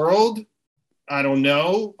change the world? I don't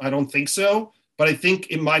know. I don't think so. But I think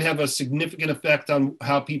it might have a significant effect on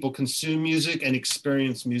how people consume music and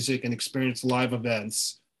experience live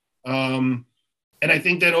events. And I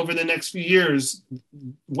think that over the next few years,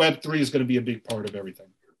 Web3 is going to be a big part of everything.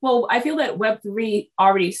 Well, I feel that Web3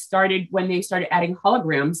 already started when they started adding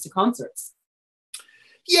holograms to concerts.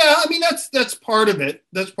 Yeah, I mean, that's part of it.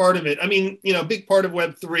 That's part of it. I mean, you know, a big part of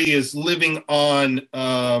Web3 is living on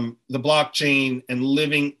the blockchain and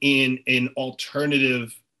living in an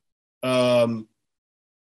alternative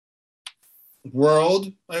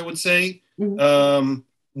world, I would say.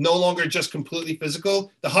 No longer just completely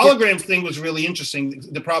physical. The holograms thing was really interesting.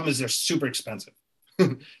 The problem is they're super expensive,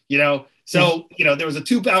 you know? So, you know, there was a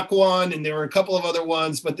Tupac one and there were a couple of other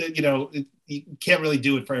ones, but you know, you can't really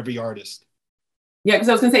do it for every artist. Yeah, because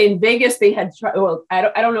I was going to say in Vegas, they had, well, I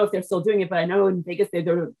don't know if they're still doing it, but I know in Vegas, they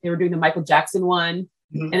were doing the Michael Jackson one.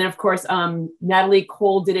 And then of course, Natalie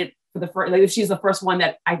Cole did it for the first, like, she's the first one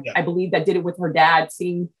that I believe that did it with her dad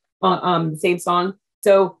singing the same song.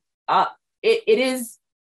 So it is,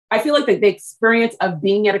 I feel like the experience of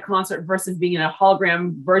being at a concert versus being in a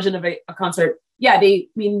hologram version of a concert. Yeah, you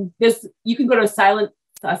can go to a silence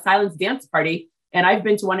dance party, and I've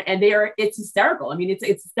been to one, and it's hysterical. I mean, it's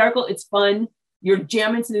hysterical. It's fun. You're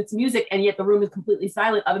jamming to its music, and yet the room is completely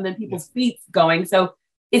silent, other than people's feet going. So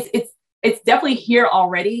it's definitely here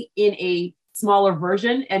already in a smaller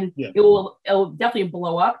version, and it'll definitely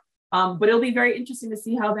blow up. But it'll be very interesting to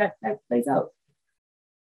see how that plays out.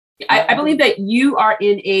 I believe that you are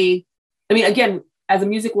I mean, again, as a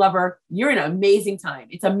music lover, you're in an amazing time.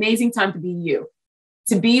 It's an amazing time to be you,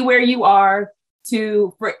 to be where you are,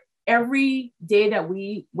 for every day that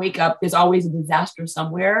we wake up, there's always a disaster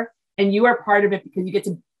somewhere. And you are part of it because you get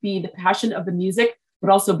to be the passion of the music, but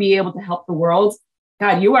also be able to help the world.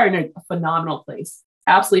 God, you are in a phenomenal place.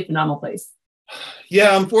 Absolutely phenomenal place.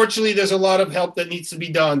 Yeah, unfortunately, there's a lot of help that needs to be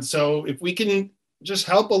done. So if we can just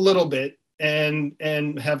help a little bit and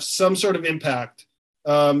have some sort of impact,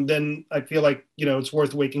 then I feel like, you know, it's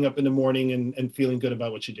worth waking up in the morning and feeling good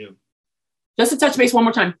about what you do. Just to touch base one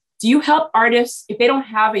more time, do you help artists, if they don't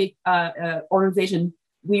have a organization,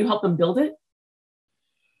 will you help them build it?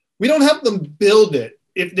 We don't help them build it.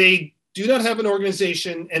 If they do not have an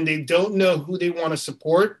organization and they don't know who they want to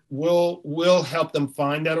support, we'll help them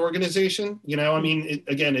find that organization. You know, I mean,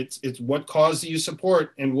 it's what cause do you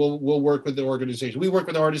support, and we'll work with the organization. We work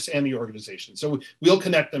with artists and the organization, so we'll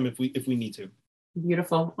connect them if we need to.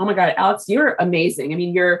 Beautiful. Oh my God, Alex, you're amazing. I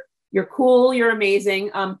mean, you're cool. You're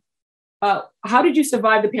amazing. How did you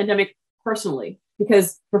survive the pandemic personally?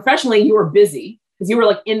 Because professionally, you were busy because you were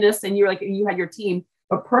like in this, and you had your team.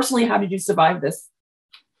 But personally, how did you survive this?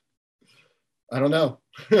 I don't know.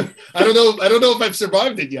 I don't know if I've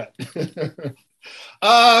survived it yet.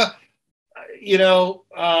 You know,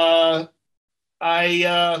 I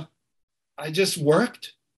just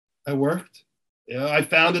worked. I worked. You know, I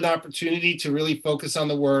found an opportunity to really focus on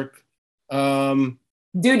the work.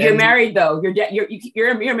 Dude, you're married though.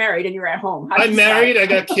 You're married and you're at home. I'm married. I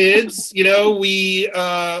got kids. You know, we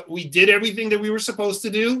did everything that we were supposed to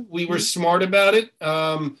do. We were smart about it.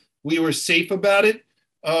 We were safe about it.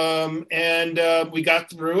 And we got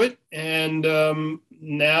through it. And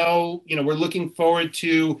now, you know, we're looking forward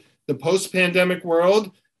to the post-pandemic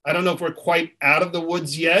world. I don't know if we're quite out of the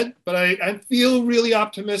woods yet, but I feel really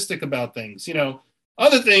optimistic about things. You know,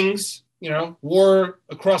 other things, you know, war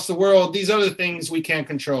across the world, these other things we can't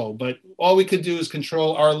control. But all we could do is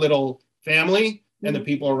control our little family and the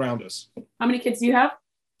people around us. How many kids do you have?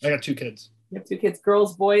 I got 2 kids. You have 2 kids,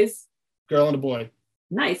 girls, boys? Girl and a boy.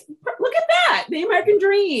 Nice. Look at that. The American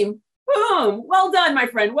dream. Boom. Well done, my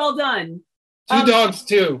friend. Well done. 2 dogs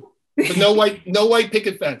too. But no white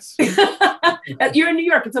picket fence. You're in New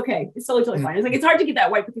York. It's okay. It's totally fine. It's like, it's hard to get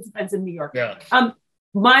that white picket fence in New York. Yeah.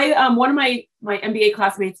 One of my MBA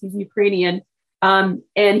classmates, he's Ukrainian, and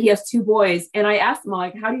he has 2 boys. And I asked him,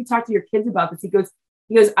 like, how do you talk to your kids about this? He goes,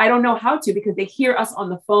 I don't know how to, because they hear us on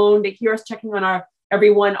the phone. They hear us checking on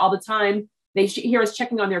everyone all the time. They hear us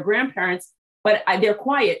checking on their grandparents, but they're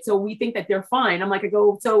quiet. So we think that they're fine.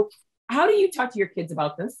 So how do you talk to your kids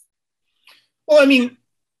about this? Well, I mean,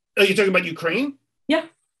 are you talking about Ukraine? Yeah.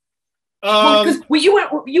 Because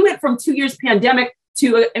you went from 2 years pandemic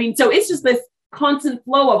to, so it's just this constant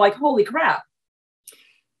flow of like, holy crap.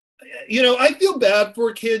 You know, I feel bad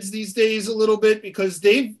for kids these days a little bit because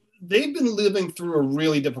they've been living through a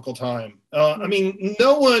really difficult time. I mean,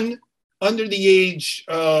 no one under the age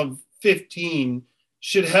of 15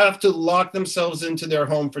 should have to lock themselves into their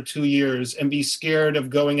home for 2 years and be scared of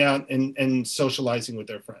going out and socializing with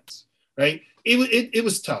their friends, right? It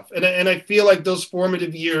was tough. And I feel like those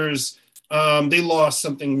formative years, they lost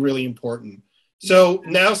something really important. So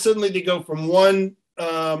now suddenly they go from one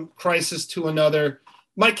crisis to another.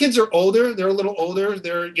 my kids are older. They're a little older.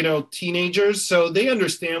 They're, teenagers. So they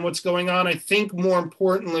understand what's going on. I think more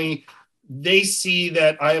importantly, they see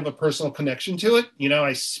that I have a personal connection to it.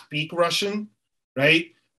 I speak Russian,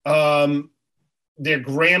 right? Their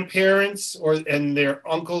grandparents and their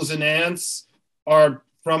uncles and aunts are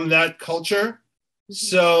from that culture.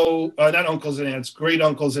 So not uncles and aunts, great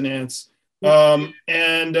uncles and aunts.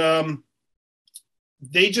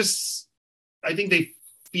 They just, I think they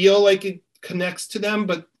feel like it connects to them,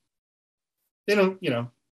 but they don't,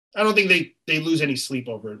 I don't think they lose any sleep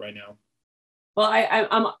over it right now. Well,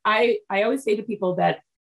 I always say to people that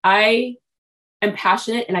I am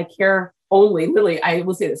passionate and I care only, literally, I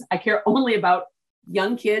will say this, I care only about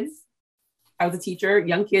young kids. I was a teacher,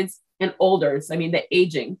 young kids and olders. I mean, the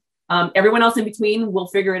aging. Everyone else in between will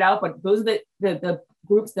figure it out, but those are the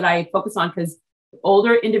groups that I focus on, because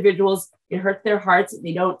older individuals, it hurts their hearts.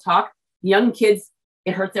 They don't talk. Young kids,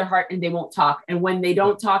 it hurts their heart and they won't talk. And when they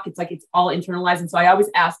don't talk, it's like it's all internalized. And so I always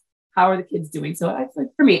ask, how are the kids doing? So it's like,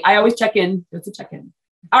 for me, I always check in. It's a check-in.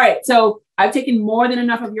 All right. So I've taken more than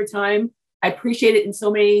enough of your time. I appreciate it in so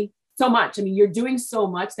much. I mean, you're doing so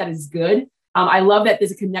much that is good. I love that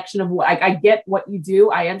there's a connection of what I get what you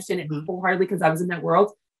do. I understand it wholeheartedly because I was in that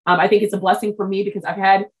world. I think it's a blessing for me because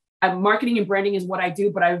marketing and branding is what I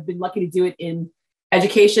do, but I've been lucky to do it in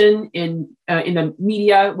education, in the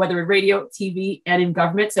media, whether in radio, TV, and in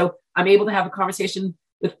government. So I'm able to have a conversation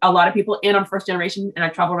with a lot of people, and I'm first generation and I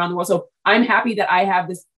travel around the world. So I'm happy that I have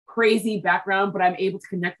this crazy background, but I'm able to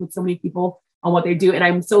connect with so many people on what they do. And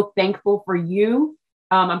I'm so thankful for you.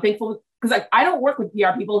 I'm thankful because I don't work with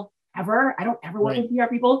PR people ever. I don't ever work with PR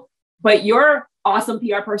people, but your awesome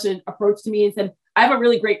PR person approached me and said, I have a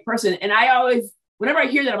really great person. And I always, whenever I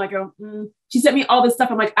hear that, I'm like, she sent me all this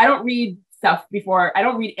stuff. I'm like, I don't read stuff before. I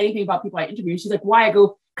don't read anything about people I interview. She's like, why? I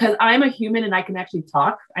go, because I'm a human and I can actually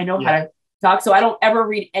talk. I know how to talk. So I don't ever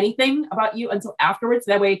read anything about you until afterwards.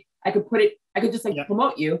 That way I could just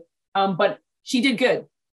promote you. But she did good.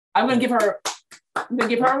 I'm going to give her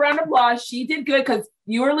a round of applause. She did good because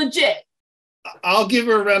you were legit. I'll give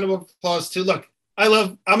her a round of applause too. Look,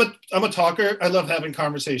 I'm a talker. I love having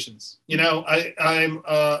conversations. I'm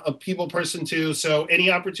a people person too. So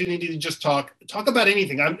any opportunity to just talk about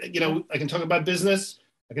anything. I can talk about business.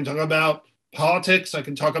 I can talk about politics. I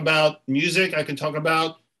can talk about music. I can talk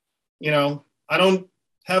about, I'm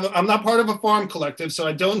not part of a farm collective, so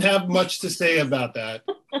I don't have much to say about that.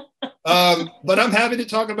 But I'm happy to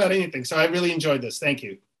talk about anything. So I really enjoyed this. Thank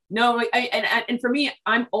you. No, and for me,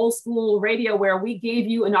 I'm old school radio where we gave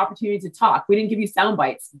you an opportunity to talk. We didn't give you sound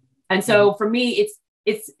bites. And so for me,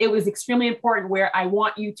 it was extremely important where I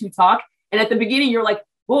want you to talk. And at the beginning, you're like,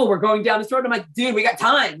 oh, we're going down this road. I'm like, dude, we got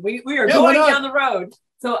time. We are going down the road.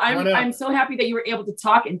 So I'm so happy that you were able to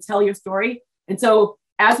talk and tell your story. And so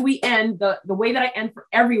as we end, the way that I end for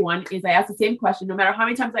everyone is I ask the same question. No matter how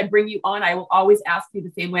many times I bring you on, I will always ask you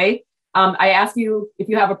the same way. I ask you if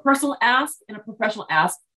you have a personal ask and a professional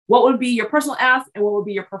ask. What would be your personal ask and what would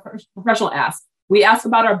be your professional ask? We ask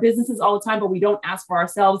about our businesses all the time, but we don't ask for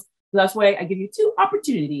ourselves. So that's why I give you 2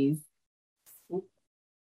 opportunities.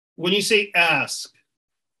 When you say ask,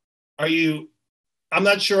 I'm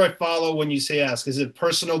not sure I follow when you say ask. Is it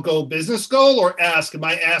personal goal, business goal, or ask? Am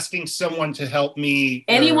I asking someone to help me?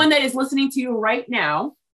 Anyone that is listening to you right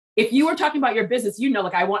now, if you were talking about your business,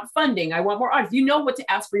 like I want funding, I want more audience, you know what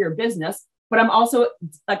to ask for your business. But I'm also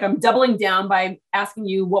I'm doubling down by asking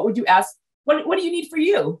you, what would you ask? What do you need for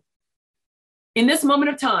you in this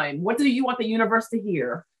moment of time? What do you want the universe to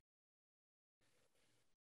hear?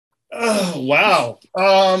 Oh, wow.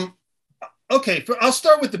 Okay. I'll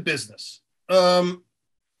start with the business. From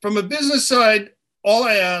a business side, all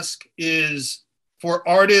I ask is for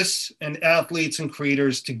artists and athletes and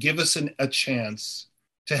creators to give us a chance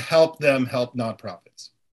to help them help nonprofits.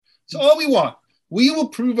 So all we want, we will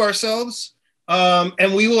prove ourselves.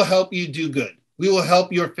 And we will help you do good. We will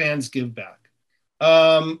help your fans give back.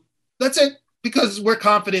 That's it, because we're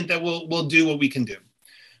confident that we'll do what we can do.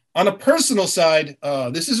 On a personal side,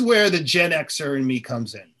 this is where the Gen Xer in me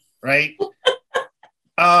comes in, right?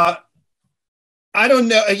 I don't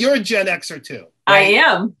know. You're a Gen Xer too. Right? I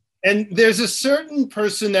am. And there's a certain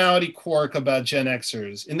personality quirk about Gen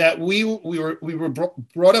Xers in that we were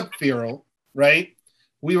brought up feral, right?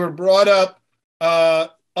 We were brought up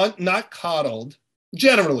not coddled,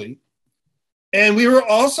 generally. And we were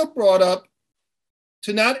also brought up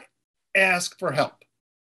to not ask for help,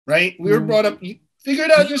 right? We were brought up, you figure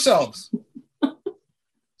it out yourselves.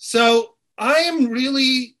 So I am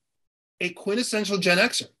really a quintessential Gen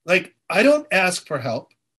Xer. Like, I don't ask for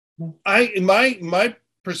help. My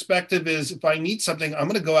perspective is if I need something, I'm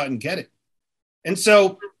going to go out and get it. And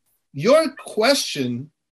so your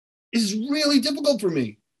question is really difficult for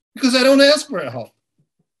me because I don't ask for help.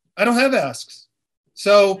 I don't have asks.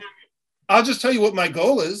 So I'll just tell you what my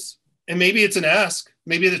goal is. And maybe it's an ask.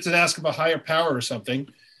 Maybe it's an ask of a higher power or something.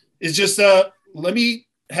 Is just let me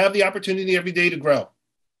have the opportunity every day to grow.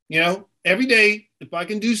 Every day, if I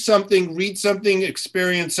can do something, read something,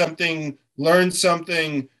 experience something, learn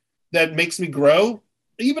something that makes me grow,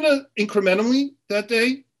 even incrementally that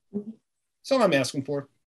day, that's all I'm asking for.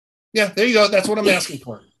 Yeah, there you go. That's what I'm asking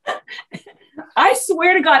for. I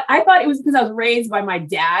swear to God, I thought it was because I was raised by my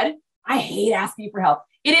dad. I hate asking for help.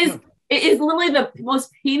 It is literally the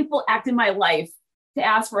most painful act in my life to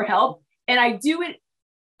ask for help. And I do it,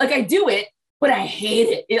 but I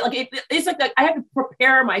hate it. It's like I have to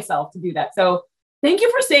prepare myself to do that. So thank you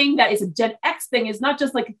for saying that it's a Gen X thing. It's not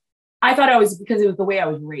just like, I thought because it was the way I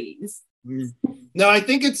was raised. No, I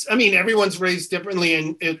think everyone's raised differently,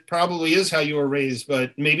 and it probably is how you were raised,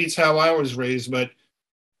 but maybe it's how I was raised. But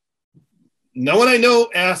no one I know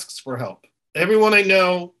asks for help. Everyone I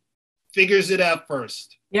know figures it out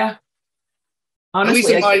first. Yeah.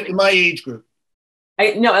 Honestly, at least in my age group.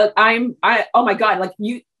 Oh my God, like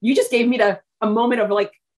you just gave me a moment of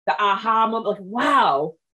like the aha moment, like,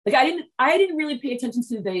 wow. Like I didn't really pay attention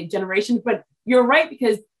to the generations, but you're right,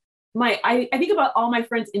 because I think about all my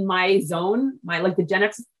friends in my zone, the Gen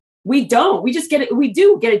X, we just get it. We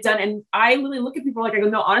do get it done. And I really look at people like, I go,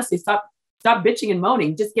 no, honestly, stop bitching and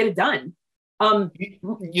moaning. Just get it done.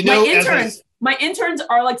 My interns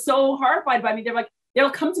are like so horrified by me. They're like, they'll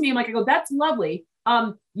come to me. I'm like, I go, that's lovely.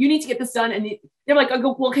 You need to get this done. And they're like, I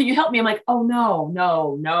go, well, can you help me? I'm like, oh,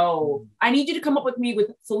 no. I need you to come up with me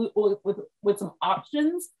with some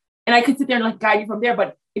options. And I could sit there and like guide you from there.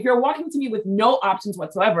 But if you're walking to me with no options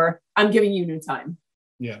whatsoever, I'm giving you no time.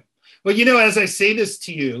 Yeah. Well, as I say this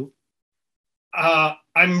to you,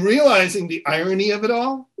 I'm realizing the irony of it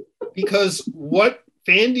all, because what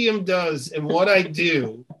Fandium does and what I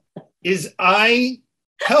do is I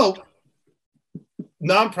help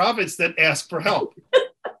nonprofits that ask for help.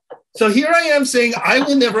 So here I am saying I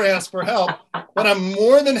will never ask for help, but I'm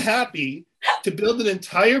more than happy to build an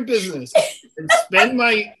entire business and spend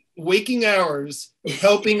my waking hours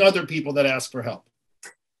helping other people that ask for help.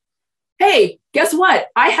 Hey, guess what?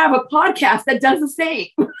 I have a podcast that does the same.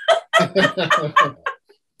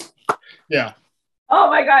 Yeah. Oh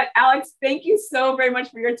my God, Alex, thank you so very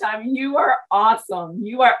much for your time. You are awesome.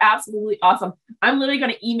 You are absolutely awesome. I'm literally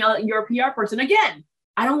going to email your PR person again.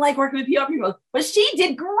 I don't like working with PR people, but she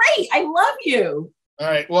did great. I love you. All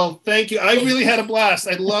right. Well, thank you. I really had a blast.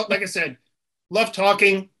 Like I said, love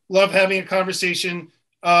talking, love having a conversation.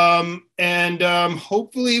 And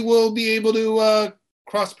hopefully we'll be able to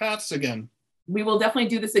cross paths again. We will definitely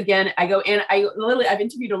do this again. I've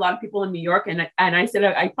interviewed a lot of people in New York, and I said,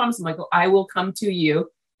 I promised them, I will come to you.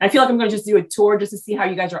 And I feel like I'm going to just do a tour just to see how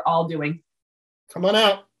you guys are all doing. Come on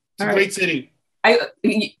out. It's a great city. I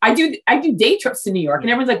do day trips to New York, and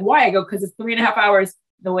everyone's like, why? I go, because it's 3.5 hours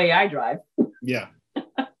the way I drive. Yeah. All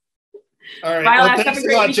right. Bye, well, thanks a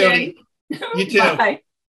lot, Jody. You too. Bye.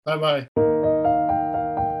 Bye-bye.